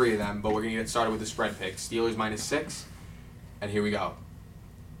got 3 of them, but we're going to get started with the spread pick. Steelers -6, and here we go.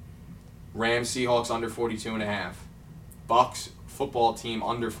 Rams Seahawks under 42.5. Bucks football team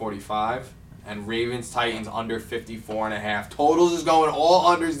under 45. And Ravens Titans under 54.5. Totals is going all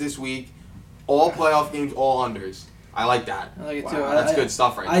unders this week. All playoff games, all unders. I like that. I like it Wow, too. that's good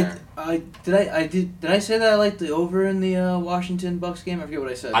stuff right there. Did I say that I liked the over in the Washington Bucks game? I forget what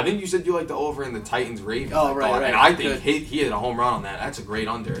I said. I think you said you like the over in the Titans Ravens. Oh, right. And I think Good. he hit a home run on that. That's a great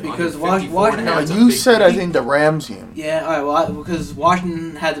under. Because Under 54 and a half, that's a You big said, pick. I think, the Rams game. Yeah, all right. Well, because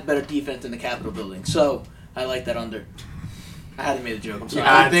Washington had the better defense in the Capitol building, so I like that under. I had to make a joke. I'm sorry.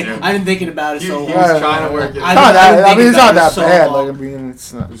 Yeah, I I've been thinking about it He so was long. trying to work it. I It's not that. I mean, it's not that so bad. long. Like, I mean,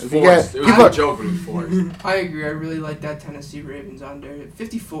 it's not. It was If you forced. get, It was people, not a joke, but it was forced. I agree. I really like that Tennessee Ravens under.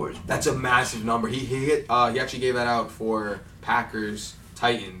 54 is That's a massive number. He actually gave that out for Packers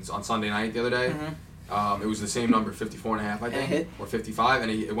Titans on Sunday night the other day. It was the same number, 54.5, I think, hit. or 55,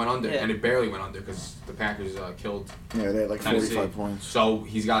 and it went under, Yeah. and it barely went under because the Packers killed Yeah, they had like Tennessee. 45 points. So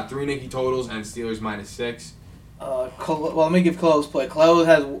he's got 3 Nicky totals and Steelers -6. Well, let me give Colelo's play. Colelo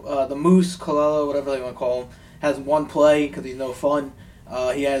has the Moose, Colelo, whatever they want to call him, has one play because he's no fun.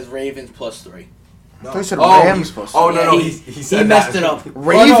 He has Ravens +3. I thought you said Rams plus Oh, three. no, he said he messed that. it up.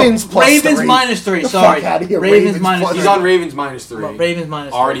 Ravens plus Ravens three. -3. The Sorry, fuck outta here. Ravens Ravens plus- -3. He's on Ravens -3. Ravens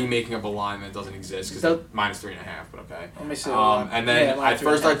 -3. Already making up a line that doesn't exist because So- -3.5, but okay. Let me see. And then Yeah, at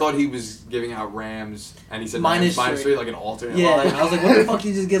first I -3.5. thought he was giving out Rams, and he said Minus Rams three. -3, like an alternate Yeah, line. and I was like, what the fuck did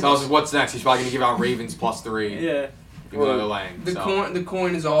you just give So I was us? like, what's next? He's probably gonna give out Ravens +3. Yeah. Even though they're laying. The so.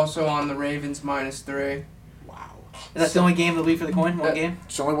 coin is also on the Ravens -3. Wow. Is that the only game that'll be for the coin? One game?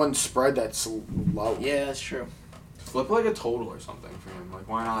 It's only one spread that's low. Yeah, that's true. Flip like a total or something for him. Like,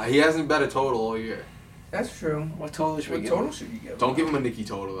 why not? He hasn't bet a total all year. That's true. What total should we What give? total should you give? Don't give him a Nicky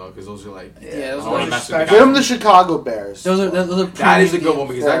total though, because those are like. Yeah, those I don't wanna are mess with the special. Give him guy. the Chicago Bears. Those are That premium is a good one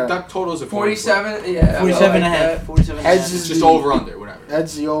because Yeah. that total is a 47. Yeah. 47 I and a like half. that. 47 and a Heads half. It's just over under, whatever.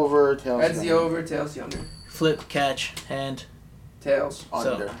 Heads the over, tails That's the the over. Tails the under. Flip, catch, hand. Tails.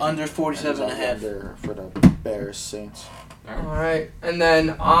 under. So, under 47 and a half. Under for the Bears Saints. All right, and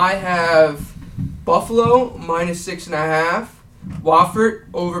then I have Buffalo -6.5, Wofford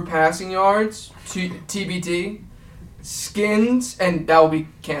over passing yards, TBT, Skins, and that will be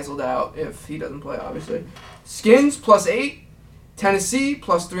canceled out if he doesn't play, obviously. Skins +8, Tennessee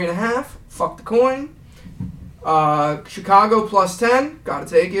 +3.5, fuck the coin. Chicago +10, gotta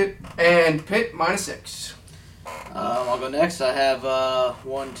take it, and Pitt -6. I'll go next. I have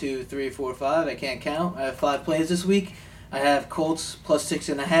 1, 2, 3, 4, 5. I can't count. I have 5 plays this week. I have Colts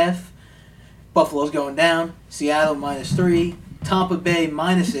 +6.5. Buffalo's going down. Seattle -3. Tampa Bay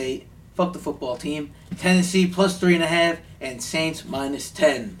 -8. Fuck the football team. Tennessee +3.5. And Saints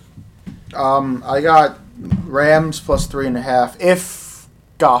 -10. I got Rams +3.5. If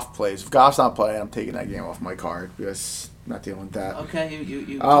Goff plays. If Goff's not playing, I'm taking that game off my card because I'm not dealing with that. Okay,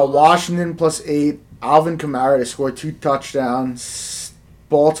 you told us. Washington +8. Alvin Kamara to score 2 touchdowns.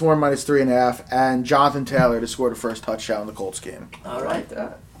 Baltimore -3.5. And Jonathan Taylor to score the first touchdown in the Colts game. All I right. like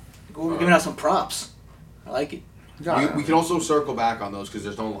that. We're giving out some props. I like it. We can also circle back on those because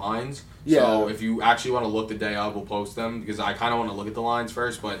there's no lines. Yeah. So if you actually want to look the day of, we'll post them because I kind of want to look at the lines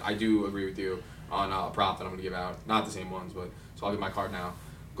first. But I do agree with you on a prop that I'm going to give out. Not the same ones, but so I'll give my card now.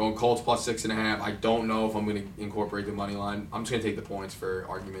 Going Colts +6.5. I don't know if I'm going to incorporate the money line. I'm just going to take the points for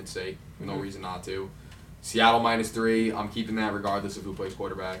argument's sake. No reason not to. Seattle -3. I'm keeping that regardless of who plays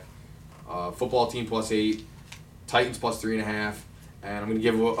quarterback. Football team +8. Titans +3.5. And I'm going to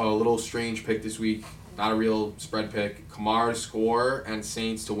give a little strange pick this week. Not a real spread pick. Kamara to score and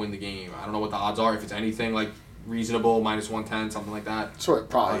Saints to win the game. I don't know what the odds are. If it's anything like reasonable, -110, something like that. That's what it I'll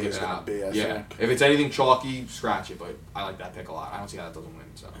probably give is it going to out. be, I Yeah. think. If it's anything chalky, scratch it. But I like that pick a lot. I don't see how that doesn't win.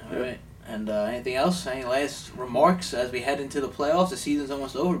 So. All right. And anything else? Any last remarks as we head into the playoffs? The season's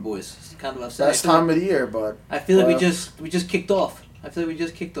almost over, boys. It's kind of upsetting. Best time of the year, but I feel like we playoffs. just kicked off. I feel like we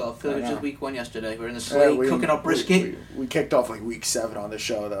just kicked off. I feel like it was I just know. week 1 yesterday. We're in the slate cooking up brisket. We kicked off like week 7 on the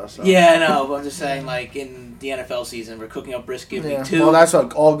show, though. So. Yeah, I know. But I'm just saying, like in the NFL season, we're cooking up brisket Yeah. week 2. Well, that's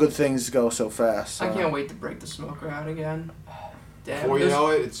like all good things go so fast. So. I can't wait to break the smoker out again. Damn. Before you this- know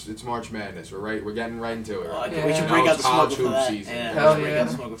it, it's March Madness. We're getting right into it. Oh, Right? okay, we should Yeah. break Now out the it's college smoker for hoop that. season. Yeah, Hell we should break yeah. out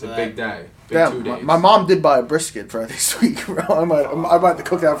the smoker It's for a that. big day. Big Yeah, 2 days. my mom did buy a brisket for this week, bro. I might have to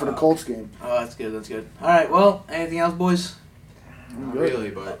cook that for the Colts game. Oh, that's good. That's good. All right. Well, anything else, boys? Not really,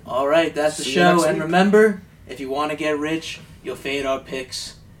 but All right. That's the See you show. next And week. remember, if you want to get rich, you'll fade our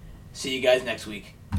picks. See you guys next week.